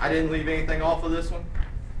 I didn't leave anything off of this one?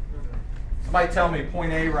 Somebody tell me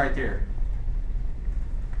point A right there.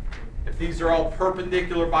 If these are all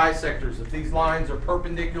perpendicular bisectors, if these lines are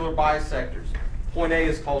perpendicular bisectors, point A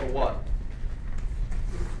is called a what?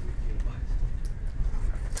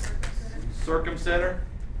 Circumcenter?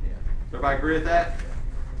 Everybody agree with that?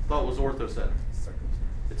 Thought it was orthocenter.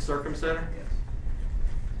 It's circumcenter?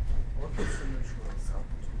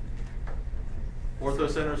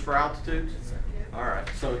 Orthocenter is for altitudes? Alright,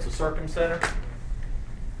 so it's a circumcenter.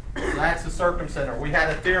 That's the circumcenter. We had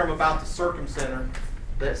a theorem about the circumcenter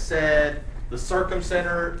that said the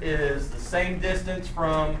circumcenter is the same distance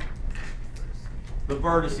from the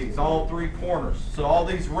vertices, all 3 corners. So all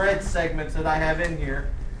these red segments that I have in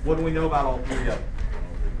here, what do we know about all 3 of them?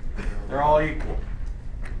 They're all equal.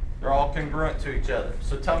 They're all congruent to each other.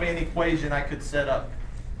 So tell me an equation I could set up.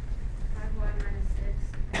 5y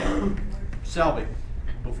minus 6. Selby,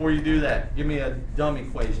 before you do that, give me a dumb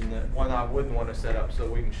equation, that one I wouldn't want to set up so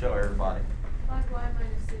we can show everybody. 5y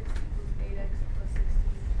minus 6 equals 8x plus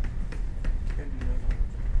 16.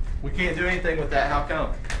 We can't do anything with that. How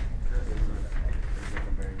come?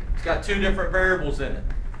 It's got 2 different variables in it.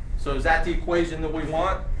 So is that the equation that we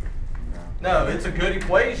want? No, it's a good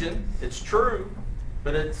equation. It's true,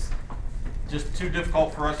 but it's just too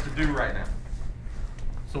difficult for us to do right now.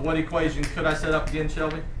 So what equation could I set up again,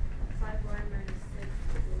 Shelby?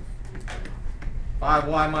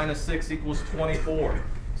 5y minus 6 equals 24.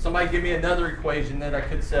 Somebody give me another equation that I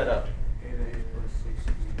could set up.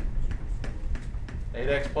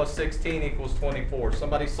 8x plus 16 equals 24.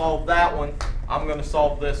 Somebody solve that one. I'm going to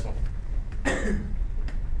solve this one.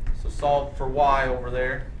 So solve for y over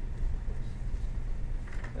there.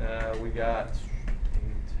 We got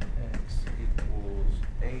 8x equals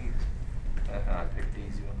 8. I picked the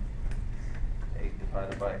easy one. 8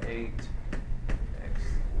 divided by 8. X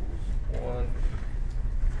equals 1.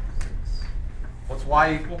 6. What's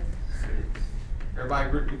y equal? 6. Everybody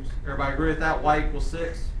agree with that? Y equals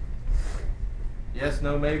 6? Yes,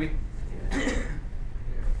 no, maybe?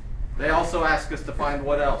 They also ask us to find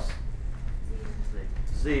what else? Z.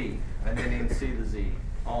 Z. I didn't even see the Z.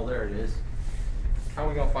 Oh, there it is. How are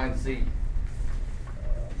we gonna find Z?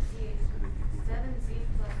 Z. 7Z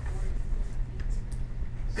plus 4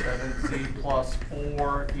 equals 8. 7Z plus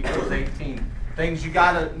 4 equals 18. Things you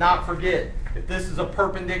gotta not forget. If this is a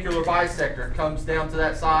perpendicular bisector, it comes down to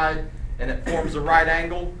that side and it forms a right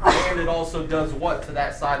angle, and it also does what to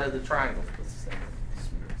that side of the triangle?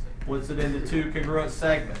 Splits it into two congruent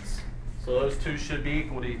segments. So those two should be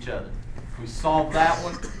equal to each other. If we solve that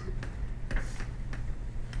one,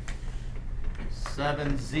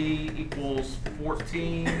 7Z equals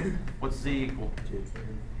 14. What's Z equal? 2.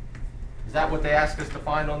 Is that what they asked us to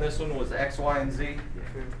find on this one, was X, Y, and Z?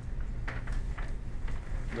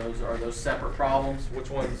 Are those separate problems?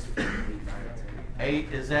 Which one's?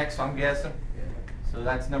 8 is X, I'm guessing. So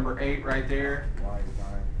that's number 8 right there. Y is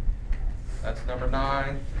 9. That's number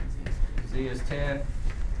 9. Z is 10.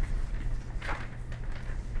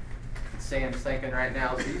 Sam's thinking right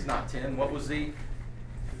now, Z's not 10. What was Z?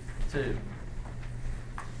 2.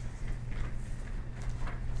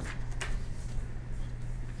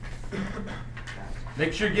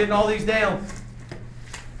 Make sure you're getting all these down.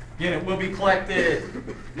 Again, it will be collected.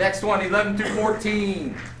 Next one, 11 through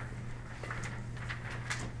 14.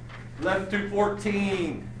 11 through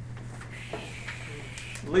 14.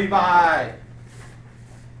 Levi.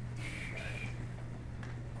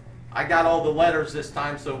 I got all the letters this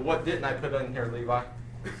time, so what didn't I put in here, Levi?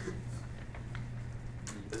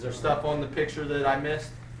 Is there stuff on the picture that I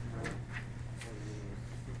missed?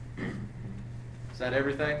 Is that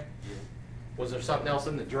everything? Was there something else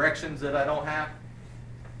in the directions that I don't have?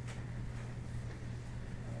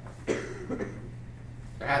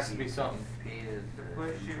 There has to be something.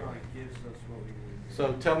 Question gives us what we need.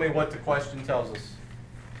 So tell me what the question tells us.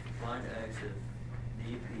 Find x if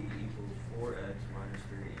dp equals 4x minus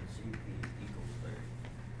 3 and cp equals 30.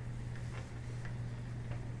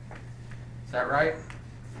 Is that right?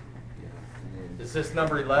 Yeah. And then Is this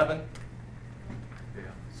number 11? Yeah.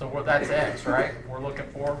 So that's X, right? We're looking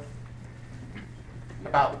for?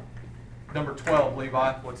 About number 12,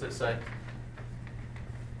 Levi, what's it say?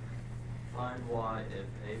 find y if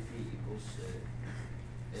ap equals 6.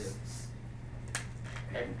 If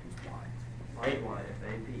find y if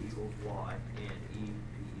ap equals y and ep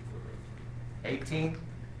equals 18? 18.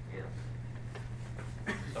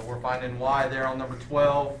 Yeah. So we're finding Y there on number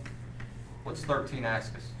 12. What's 13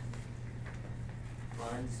 ask us?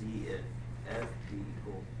 Find z if fp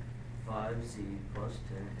equals 5z plus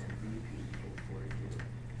 10 and bp equals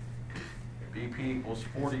 42. BP equals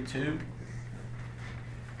 42.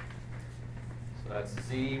 So that's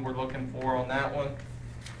Z we're looking for on that one.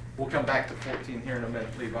 We'll come back to 14 here in a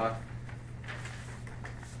minute, Levi.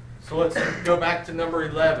 So let's go back to number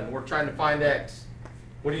 11. We're trying to find X.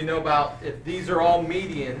 What do you know about if these are all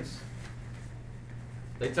medians?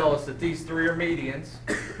 They tell us that these three are medians.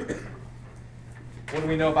 What do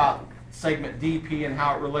we know about segment DP and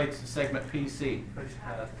how it relates to segment PC?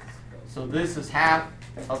 So this is half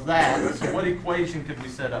of that. So what equation could we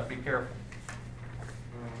set up? Be careful.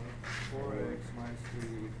 4x minus 3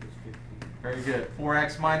 equals 15. Very good.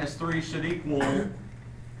 4x minus 3 should equal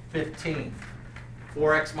 15.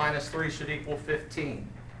 4x minus 3 should equal 15.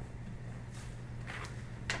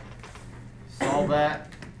 Solve that.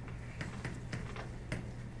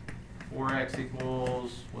 4x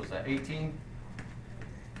equals, what was that, 18?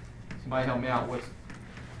 Somebody help me out. What's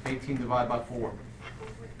 18 divided by 4?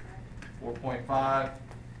 4.5.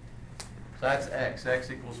 So that's x.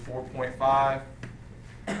 X equals 4.5.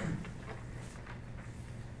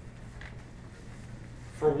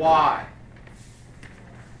 For y,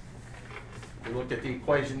 we looked at the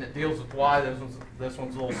equation that deals with y. This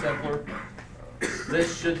one's a little simpler.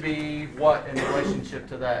 This should be what in relationship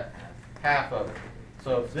to that? Half of it.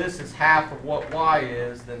 So if this is half of what y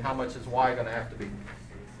is, then how much is y going to have to be?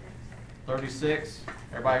 36.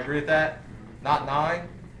 Everybody agree with that? Not 9?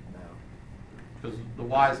 No. Because the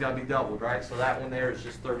y's got to be doubled, right? So that one there is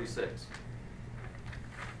just 36.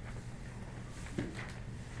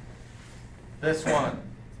 This one,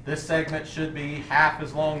 this segment should be half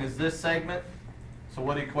as long as this segment. So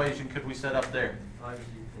what equation could we set up there?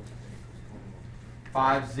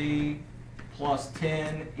 5z plus 10 5z plus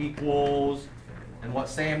 10 equals 21. equals, and what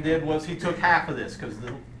Sam did was he took half of this, because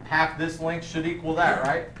half this length should equal that,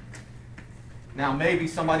 right? Now maybe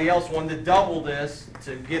somebody else wanted to double this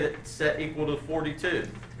to get it set equal to 42.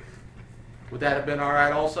 Would that have been all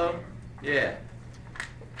right also? Yeah.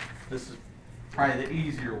 This is probably the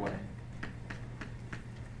easier way.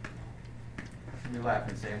 You're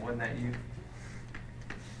laughing, Sam. Wasn't that you?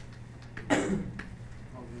 I'll do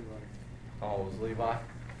like Oh, it was Levi.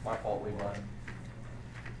 My fault, Levi.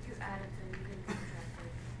 You added to, you didn't subtract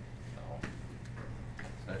it. No.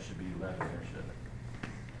 So that should be 11 there, shouldn't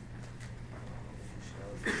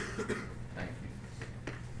it? Thank you.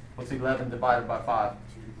 What's 11 divided by 5?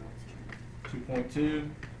 2.2.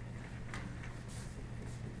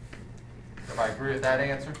 Everybody agree with that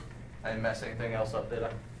answer? I didn't mess anything else up, did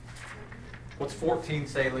I? What's 14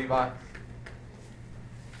 say, Levi?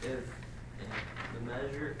 If the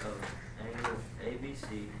measure of angle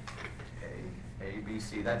ABC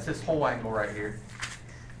ABC, that's this whole angle right here.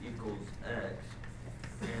 equals X,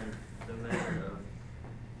 and the measure of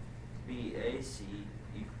BAC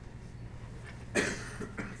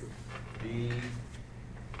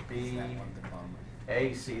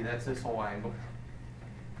AC, that's this whole angle.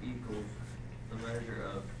 equals the measure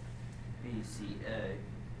of BCA,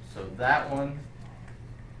 So that one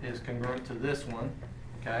is congruent to this one,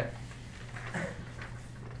 okay?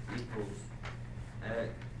 equals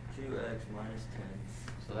 2x minus 10.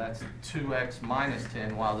 So that's 2x minus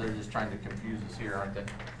 10, while they're just trying to confuse us here, aren't they?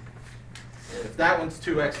 If that one's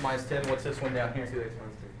 2x minus 10, what's this one down here?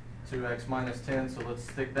 2x minus 10, so let's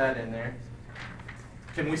stick that in there.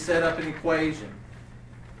 Can we set up an equation?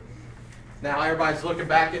 Now everybody's looking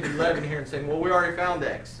back at 11 here and saying, well, we already found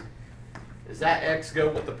x. Does that x go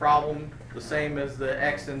with the problem the same as the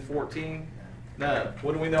x in 14? No.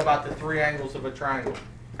 What do we know about the three angles of a triangle?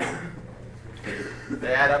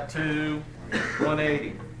 They add up to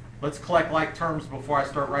 180. Let's collect like terms before I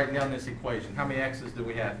start writing down this equation. How many x's do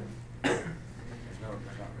we have? There's not really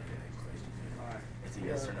an equation. It's a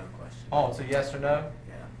yes or no question. Oh, it's a yes or no?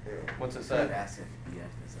 Yeah. What's it It say? asks if BF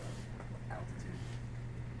is altitude.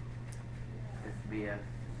 If BF is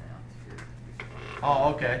altitude.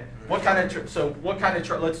 Oh, okay. What kind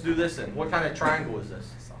of, let's do this then. What kind of triangle is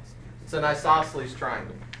this? It's an isosceles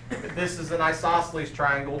triangle. If this is an isosceles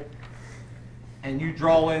triangle, and you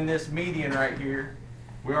draw in this median right here,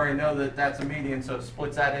 we already know that that's a median, so it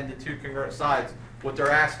splits that into two congruent sides. What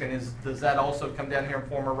they're asking is, does that also come down here and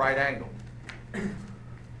form a right angle?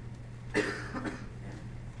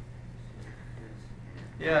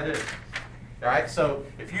 Yeah, it is. All right, so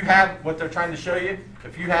if you have, what they're trying to show you,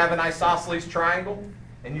 if you have an isosceles triangle,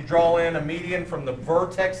 and you draw in a median from the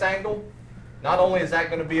vertex angle, not only is that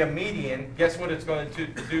going to be a median, guess what it's going to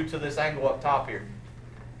do to this angle up top here?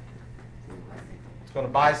 It's going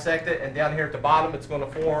to bisect it, and down here at the bottom, it's going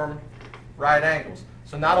to form right angles.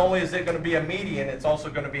 So not only is it going to be a median, it's also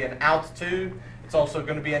going to be an altitude, it's also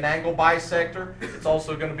going to be an angle bisector, it's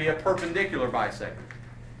also going to be a perpendicular bisector,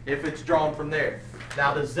 if it's drawn from there.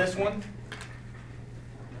 Now, does this one,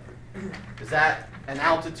 is that an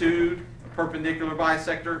altitude, a perpendicular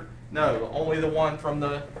bisector? No, only the one from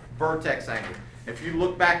the vertex angle. If you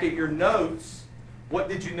look back at your notes, what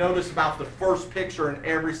did you notice about the first picture in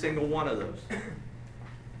every single one of those?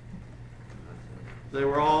 They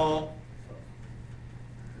were all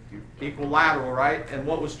equilateral, right? And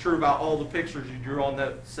what was true about all the pictures you drew on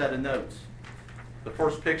that set of notes? The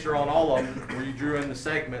first picture on all of them, where you drew in the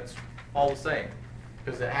segments, all the same,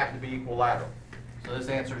 because it happened to be equilateral. So this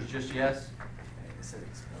answer is just yes? It said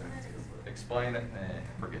explain to. Explain it?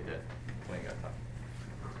 Forget that. We ain't got time.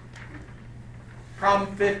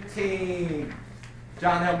 Problem 15.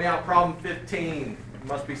 John, help me out. Problem 15.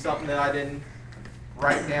 Must be something that I didn't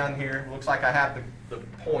write down here. Looks like I have the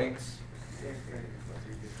points.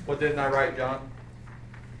 What didn't I write, John?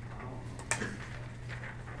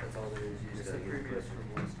 That's all there is. You just said previous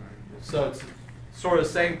from last time. So it's sort of the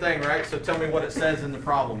same thing, right? So tell me what it says in the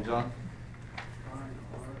problem, John. Find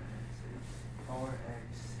Rx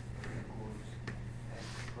equals X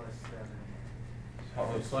plus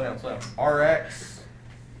 7. Oh, slow down, slow down. Rx,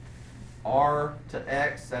 R to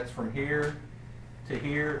X, that's from here to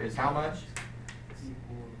here, is how much?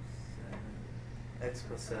 Equals 7. X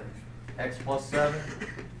plus 7. X plus 7.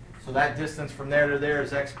 So that distance from there to there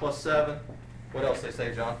is X plus 7. What else they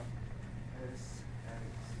say, John? S X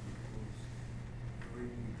equals 3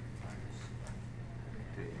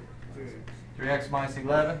 minus 3x minus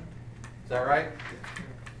 11. Is that right?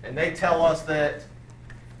 And they tell us that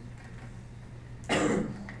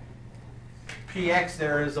PX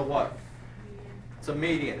there is a what? It's a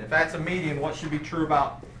median. If that's a median, what should be true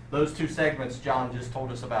about those two segments John just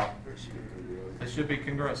told us about? They should be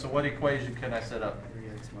congruent. So what equation can I set up?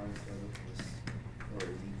 3x minus 7 plus, or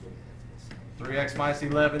is equal to 3x minus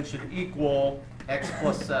 11 should equal x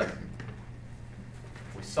plus 7.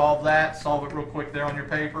 We solve that. Solve it real quick there on your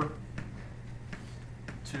paper.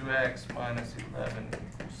 2x minus 11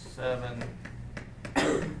 equals 7.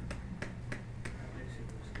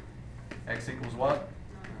 X equals what?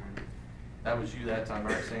 That was you that time,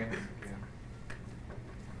 right, Sam?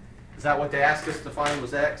 Is that what they asked us to find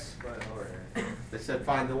was X? Right, alright. They said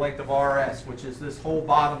find the length of RS, which is this whole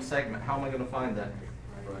bottom segment. How am I gonna find that?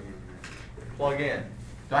 Plug in.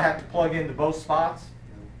 Do I have to plug into both spots?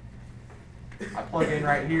 I plug in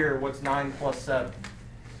right here, what's 9 plus 7?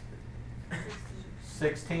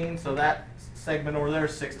 16, so that segment over there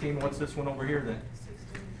is 16. What's this one over here then?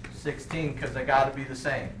 16, because they gotta be the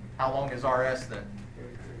same. How long is RS then?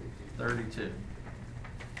 32.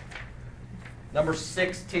 Number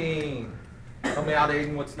 16. Tell me out,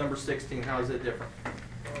 Aiden, what's number 16? How is it different?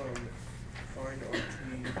 Find RT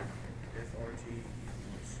if RT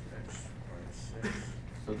equals X minus 6.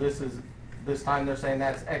 So this time they're saying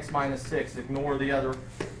that's X minus 6. Ignore the other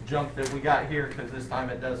junk that we got here because this time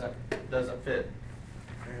it doesn't fit.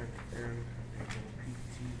 And equal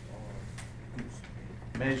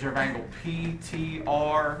PTR. Measure of angle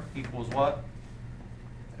PTR equals what?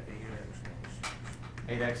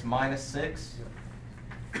 8x minus 6.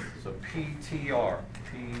 So PTR.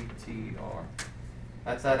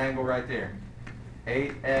 That's that angle right there.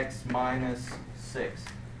 8x minus 6.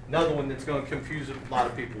 Another one that's going to confuse a lot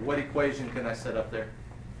of people. What equation can I set up there?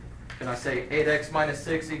 Can I say 8x minus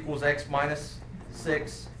 6 equals x minus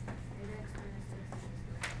 6?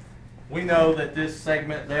 We know that this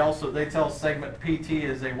segment, they tell segment PT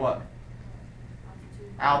is a what?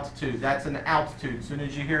 Altitude. That's an altitude. As soon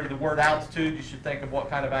as you hear the word altitude, you should think of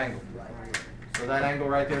what kind of angle. So that angle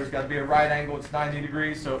right there has got to be a right angle. It's 90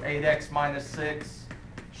 degrees. So 8x minus 6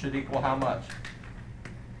 should equal how much?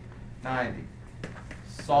 90.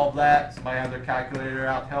 Solve that. Somebody have their calculator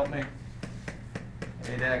out to help me.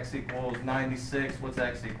 8x equals 96. What's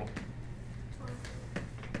x equal?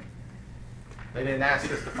 They didn't ask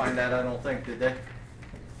us to find that, I don't think, did they?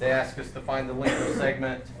 They asked us to find the length of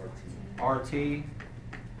segment RT.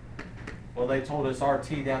 Well, they told us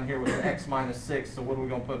RT down here was x minus 6, so what are we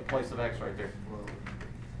going to put in place of x right there?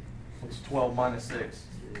 What's 12 minus 6?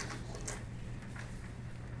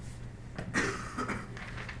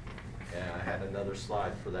 Yeah, I had another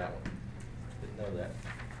slide for that one. Didn't know that.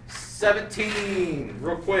 17,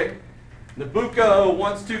 real quick. Nabucco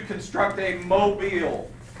wants to construct a mobile.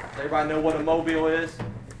 Does everybody know what a mobile is?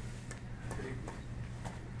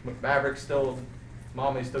 Maverick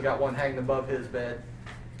Mommy's still got one hanging above his bed.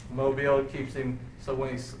 Mobile keeps him, so when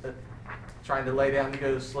he's trying to lay down to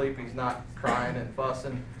go to sleep, he's not crying and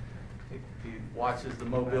fussing. He watches the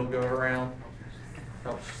mobile go around,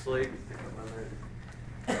 helps you sleep.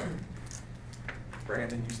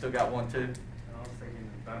 Brandon, you still got one too? I was thinking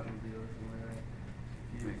Batmobile or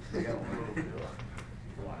something like that.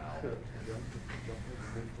 Wow.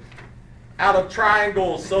 Out of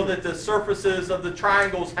triangles so that the surfaces of the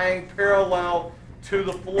triangles hang parallel to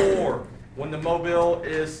the floor when the mobile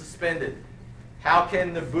is suspended. How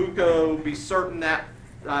can Nabucco be certain that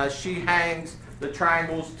she hangs the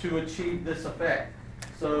triangles to achieve this effect?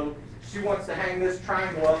 So she wants to hang this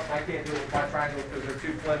triangle up. I can't do it with my triangle because they're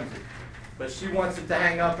too flimsy. But she wants it to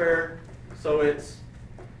hang up there so it's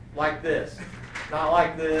like this. Not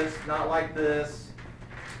like this, not like this.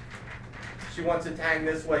 She wants it to hang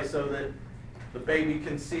this way so that the baby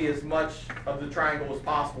can see as much of the triangle as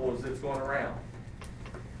possible as it's going around.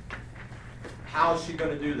 How is she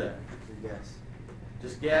going to do that? Yes.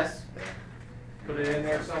 Just guess? Put it in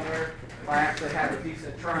there somewhere? If I actually had a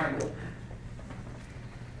decent triangle.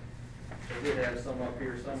 I did have some up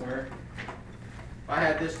here somewhere. If I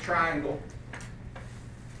had this triangle,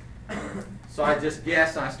 so I just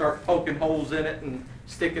guess and I start poking holes in it and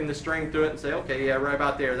sticking the string through it and say, okay, yeah, right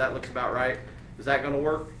about there, that looks about right. Is that going to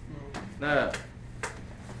work? No.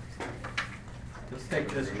 Let's take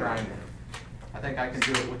this triangle. I think I can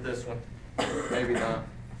do it with this one. Maybe not.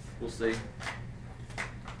 We'll see.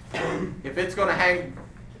 If it's going to hang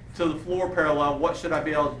to the floor parallel, what should I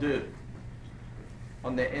be able to do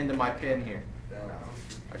on the end of my pin here?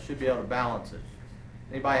 I should be able to balance it.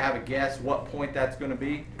 Anybody have a guess what point that's going to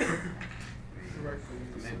be? It's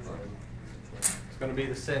going to be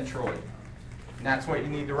the centroid. And that's what you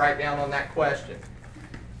need to write down on that question.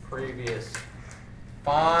 Previous.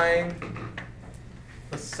 Find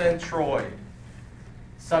the centroid.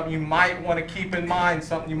 Something you might want to keep in mind,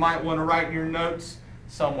 something you might want to write in your notes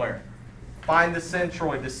somewhere. Find the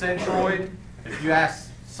centroid. The centroid, if you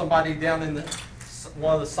ask somebody down in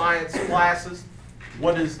one of the science classes,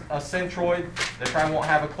 what is a centroid, they probably won't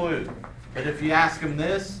have a clue. But if you ask them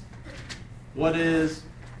this, what is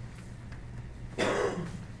I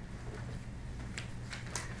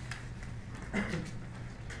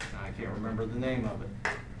can't remember the name of it,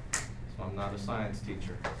 so I'm not a science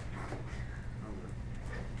teacher.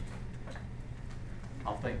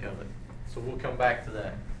 I'll think of it. So we'll come back to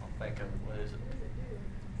that. I'll think of it. What is it?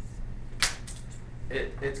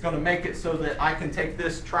 it's gonna make it so that I can take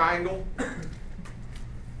this triangle,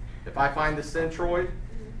 if I find the centroid,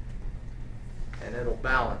 and it'll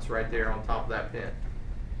balance right there on top of that pin.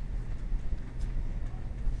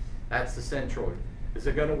 That's the centroid. Is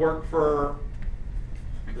it gonna work for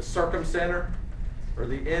the circumcenter or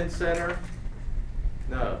the end center?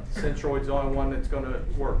 No, centroid's the only one that's gonna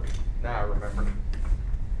work. Now I remember.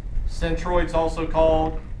 Centroid's also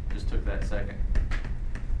called, just took that second,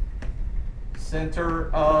 center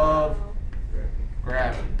of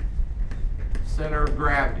gravity. Center of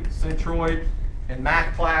gravity. Centroid in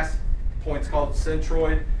math class, point's called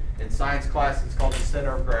centroid. In science class, it's called the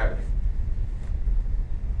center of gravity.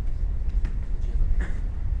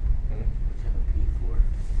 What'd you have a P for?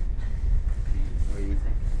 What do you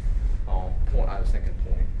think? Oh, point, I was thinking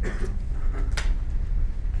point.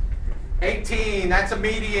 18, that's a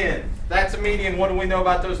median. That's a median. What do we know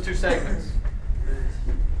about those two segments?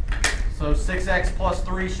 So 6x plus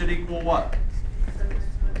 3 should equal what?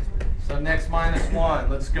 So next minus 1.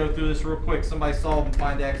 Let's go through this real quick. Somebody solve and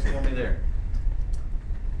find x for me there.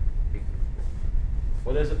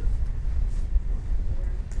 What is it?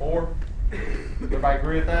 4? Everybody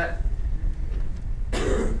agree with that?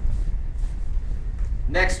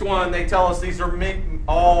 Next one, they tell us these are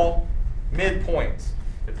all midpoints.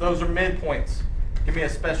 If those are midpoints, give me a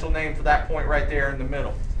special name for that point right there in the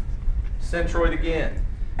middle. Centroid again.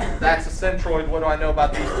 If that's a centroid, what do I know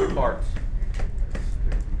about these two parts?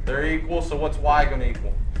 They're equal, so what's y going to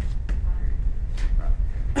equal?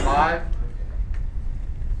 5.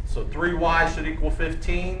 So 3y should equal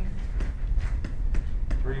 15.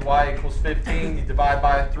 3y equals 15. You divide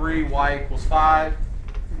by 3, y equals 5.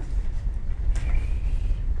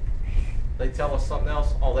 They tell us something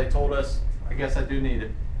else? Oh, they told us. I guess I do need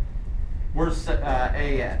it. Where's A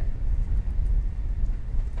at?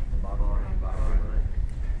 Bottom right.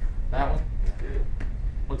 That one?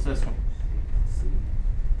 What's this one?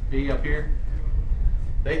 B up here?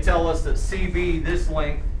 They tell us that CB, this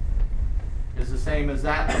length, is the same as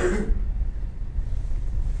that length.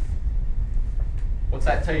 What's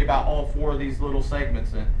that tell you about all 4 of these little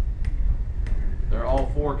segments then? They're all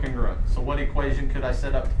 4 congruent. So what equation could I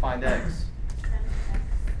set up to find x?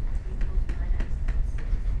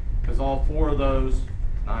 Because all 4 of those,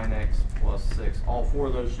 9x plus 6, all 4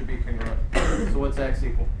 of those should be congruent. So what's x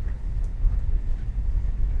equal?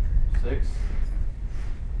 6?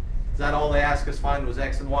 Is that all they asked us to find was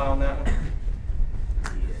x and y on that one?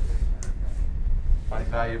 Find the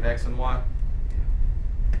value of x and y.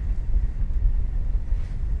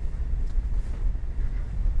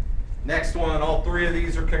 Next one, all 3 of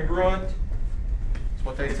these are congruent. That's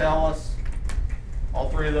what they tell us. All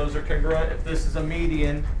 3 of those are congruent. If this is a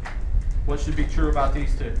median, what should be true about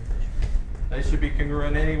these two? They should be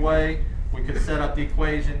congruent anyway. We could set up the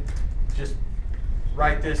equation. Just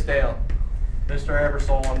write this down. Mr.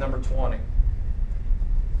 Ebersole on number 20.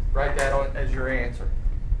 Write that on as your answer.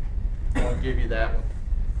 I'll give you that one.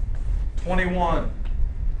 21.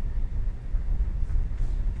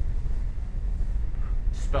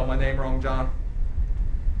 Spell my name wrong, John.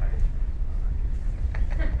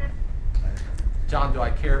 John, do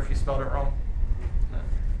I care if you spelled it wrong? No.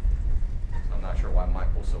 So I'm not sure why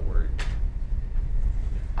Michael's so worried.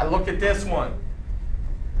 I look at this one.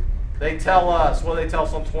 They tell us, what do they tell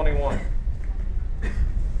us on 21?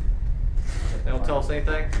 They don't tell us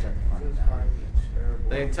anything?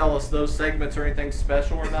 They didn't tell us those segments or anything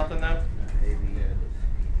special or nothing though?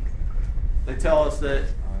 They tell us that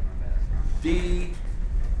D,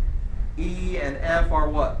 E, and F are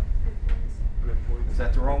what? Is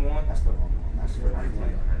that the wrong one? That's the wrong one. That's the right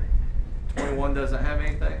one. 21 doesn't have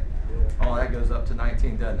anything? Oh, that goes up to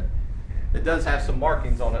 19, doesn't it? It does have some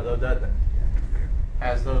markings on it though, doesn't it?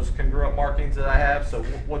 Has those congruent markings that I have. So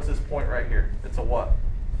what's this point right here? It's a what?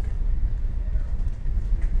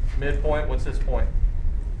 Midpoint. What's this point?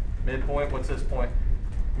 Midpoint. What's this point?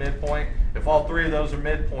 Midpoint. If all 3 of those are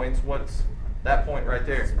midpoints, what's that point right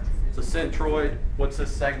there? It's a centroid. What's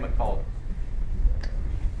this segment called?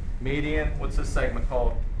 Median. What's this segment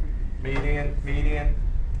called? Median. Median.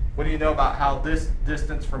 What do you know about how this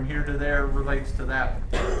distance from here to there relates to that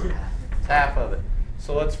one? It's half of it.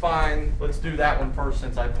 So let's do that one first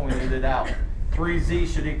since I pointed it out. 3z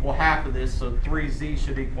should equal half of this, so 3z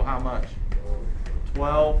should equal how much?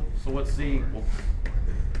 12. So what's z equal?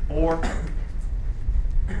 4.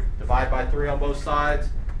 Divide by 3 on both sides.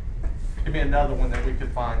 Give me another one that we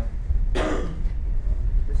could find. This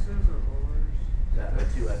says on ours. That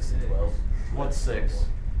 2x and 12. What's 6?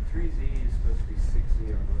 3z is supposed to be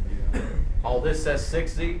 6z on one. Oh, this says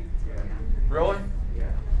 6z? Yeah. Really?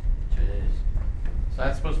 Yeah. Jeez. So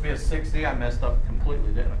that's supposed to be a 6z? I messed up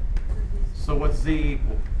completely, didn't I? So what's Z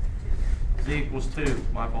equal? Z equals 2,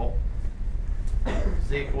 my fault.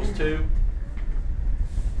 Z equals 2. You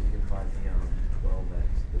can find the 12x,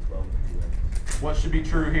 the 12 and 2x. What should be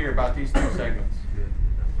true here about these two segments?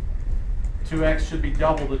 2x should be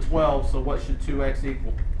double the 12, so what should 2x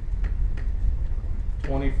equal?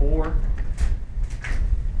 24.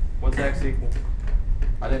 What's x equal?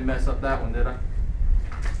 I didn't mess up that one, did I?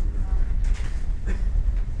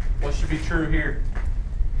 What should be true here?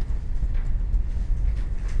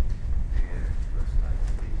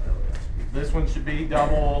 This one should be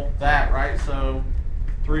double that, right? So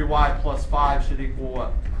 3y plus 5 should equal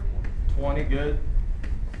what? 20, good.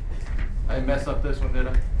 I didn't mess up this one, did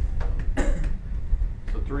I?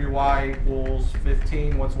 So 3y equals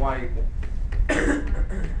 15. What's y equal?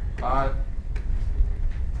 5.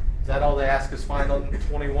 Is that all they asked us find on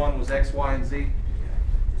 21 was x, y, and z?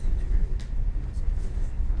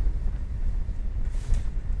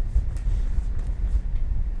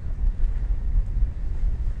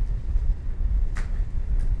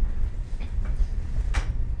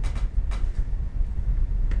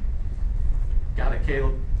 Got it,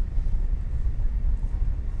 Caleb.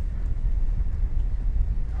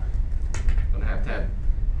 Gonna have to have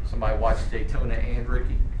somebody watch Daytona and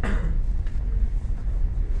Ricky.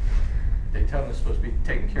 Daytona's supposed to be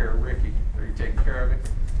taking care of Ricky. Are you taking care of him?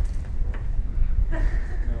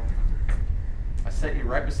 I set you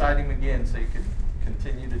right beside him again so you could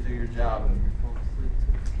continue to do your job. You're falling asleep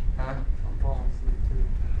too. Huh? I'm falling asleep too.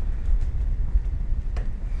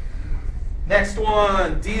 Next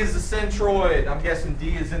one, D is the centroid. I'm guessing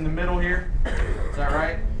D is in the middle here. Is that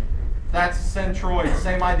right? That's the centroid.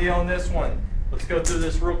 Same idea on this one. Let's go through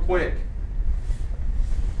this real quick.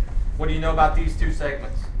 What do you know about these two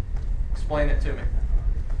segments? Explain it to me.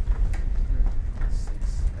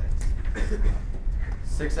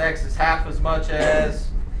 6x is half as much as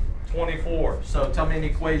 24. So tell me an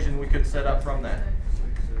equation we could set up from that.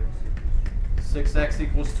 6x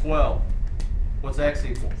equals 12. What's x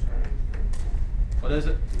equal? What is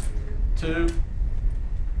it? 2.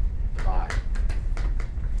 Divide.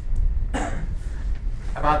 How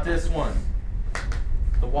about this one?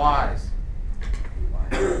 The y's.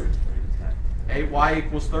 8y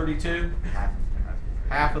equals 32.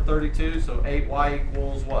 Half of 32, so 8y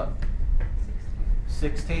equals what?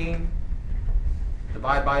 16.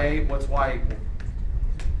 Divide by 8, what's y equal?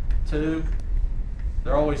 2.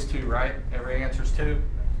 They're always 2, right? Every answer's 2?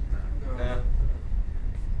 Yeah.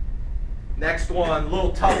 Next one, a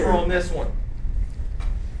little tougher on this one.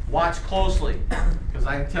 Watch closely, because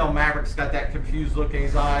I can tell Maverick's got that confused look in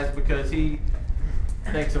his eyes because he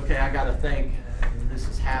thinks, okay, I got to think, this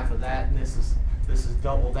is half of that, and this is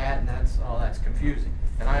double that, and that's confusing.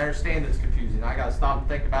 And I understand it's confusing. I got to stop and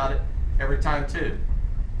think about it every time too.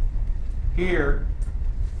 Here,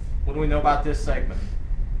 what do we know about this segment?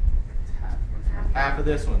 Half of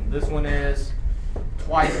this one. This one is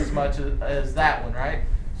twice as much as that one, right?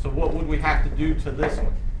 So what would we have to do to this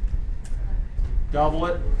one? Double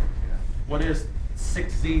it. What is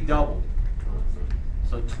 6z doubled?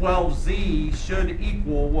 So 12z should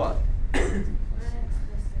equal what?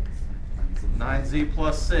 9z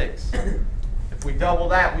plus 6. If we double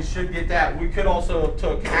that, we should get that. We could also have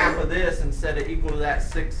took half of this and set it equal to that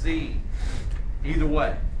 6z. Either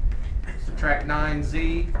way. Subtract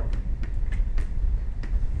 9z.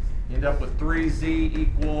 You end up with 3z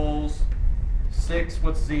equals 6.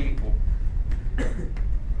 What's z equal?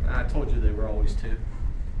 I told you they were always 2.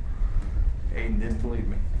 Aiden didn't believe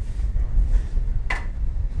me.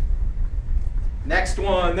 Next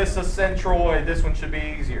one, this is a centroid. This one should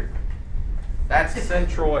be easier. That's a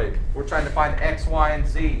centroid. We're trying to find x, y, and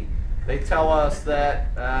z. They tell us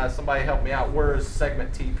that, somebody help me out, where is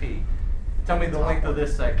segment TP? Tell me the length of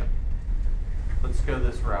this segment. Let's go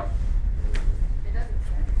this route. It doesn't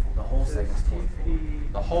say. The whole segment's 24.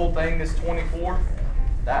 The whole thing is 24.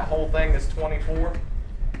 That whole thing is 24.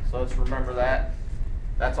 So let's remember that.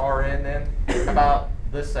 That's Rn then. How about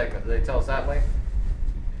this segment? Do they tell us that length?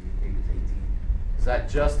 Is that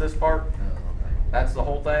just this part? That's the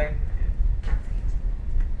whole thing?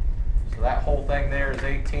 So that whole thing there is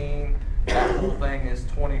 18. That whole thing is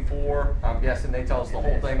 24. I'm guessing they tell us the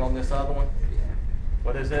whole thing on this other one.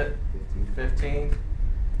 What is it? 15.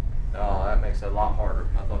 Oh, that makes it a lot harder.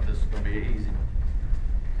 I thought this was going to be an easy one.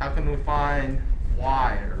 How can we find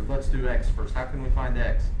y? Or let's do x first. How can we find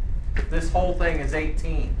x? If this whole thing is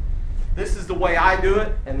 18. This is the way I do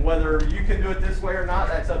it, and whether you can do it this way or not,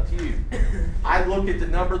 that's up to you. I look at the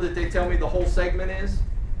number that they tell me the whole segment is,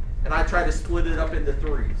 and I try to split it up into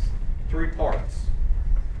 3 parts.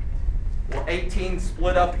 Will 18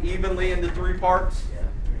 split up evenly into 3 parts? Yeah,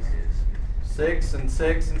 3, 6. 6 and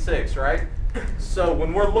 6 and 6, right? So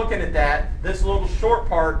when we're looking at that, this little short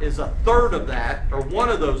part is a third of that, or one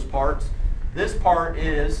of those parts. This part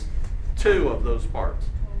is 2 of those parts.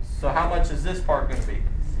 So how much is this part going to be?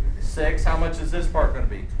 6. How much is this part going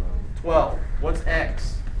to be? 12. What's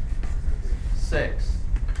x? 6.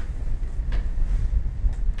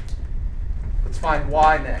 Let's find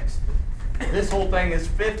y next. This whole thing is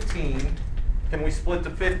 15. Can we split the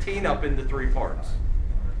 15 up into 3 parts?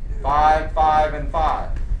 5, 5, and 5.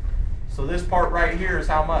 So this part right here is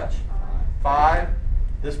how much? 5.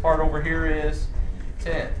 This part over here is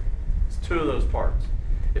 10. It's 2 of those parts.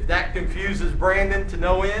 If that confuses Brandon to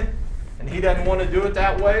no end, and he doesn't want to do it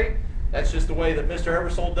that way, that's just the way that Mr.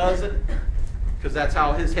 Eversole does it, because that's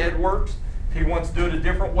how his head works. If he wants to do it a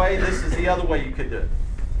different way, this is the other way you could do it.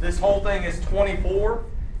 This whole thing is 24.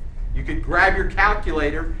 You could grab your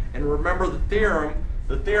calculator and remember the theorem.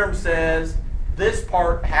 The theorem says this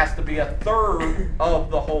part has to be a third of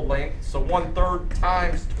the whole length, so 1/3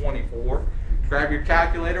 times 24. Grab your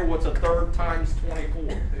calculator. What's a third times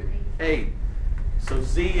 24? 8. So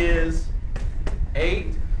z is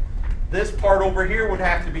 8. This part over here would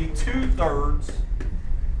have to be 2/3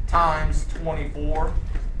 times 24.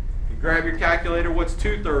 You grab your calculator. What's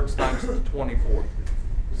 2/3 times 24?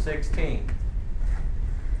 16.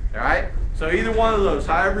 All right? So either one of those,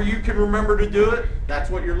 however you can remember to do it, that's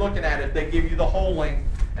what you're looking at if they give you the whole length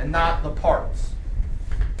and not the parts.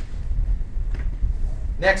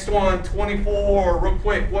 Next one, 24, real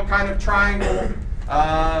quick. What kind of triangle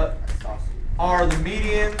are the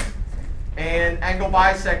median and angle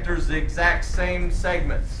bisectors the exact same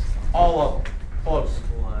segments? All of them. Close.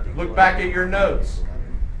 Look back at your notes.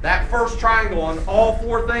 That first triangle on all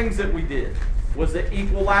 4 things that we did was the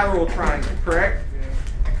equilateral triangle, correct?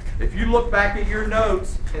 If you look back at your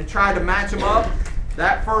notes and try to match them up,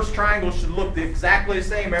 that first triangle should look exactly the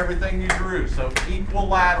same, everything you drew. So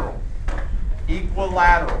equilateral,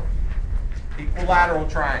 equilateral, equilateral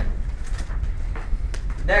triangle.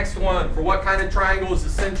 Next one, for what kind of triangle is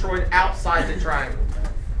the centroid outside the triangle?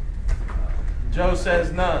 Joe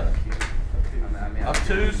says none.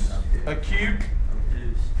 Obtuse, acute,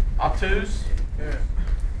 obtuse.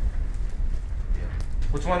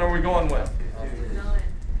 Which one are we going with?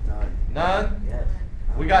 None? Yes.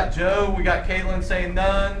 We got Joe, we got Caitlin saying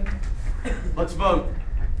none. Let's vote.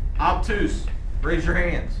 Obtuse, raise your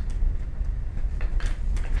hands.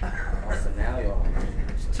 So now y'all.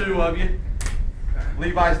 There's 2 of you.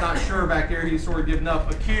 Levi's not sure back there, he's sort of giving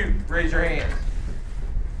up. Acute, raise your hands.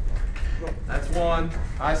 That's 1.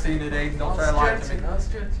 I seen it, Aiden, don't try to lie to me.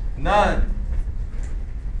 None.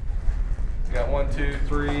 We got 1, 2,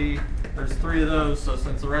 3. There's 3 of those, so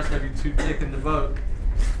since the rest of you too picking to vote,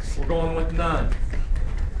 we're going with none.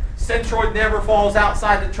 Centroid never falls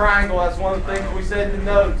outside the triangle. That's one of the things we said in the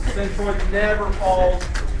notes. Centroid never falls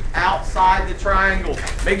outside the triangle.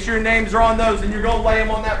 Make sure your names are on those, and you're going to lay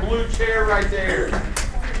them on that blue chair right there.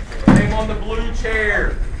 Lay them on the blue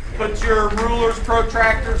chair. Put your rulers,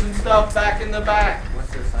 protractors, and stuff back in the back.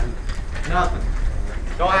 What's the assignment? Nothing.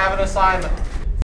 Don't have an assignment.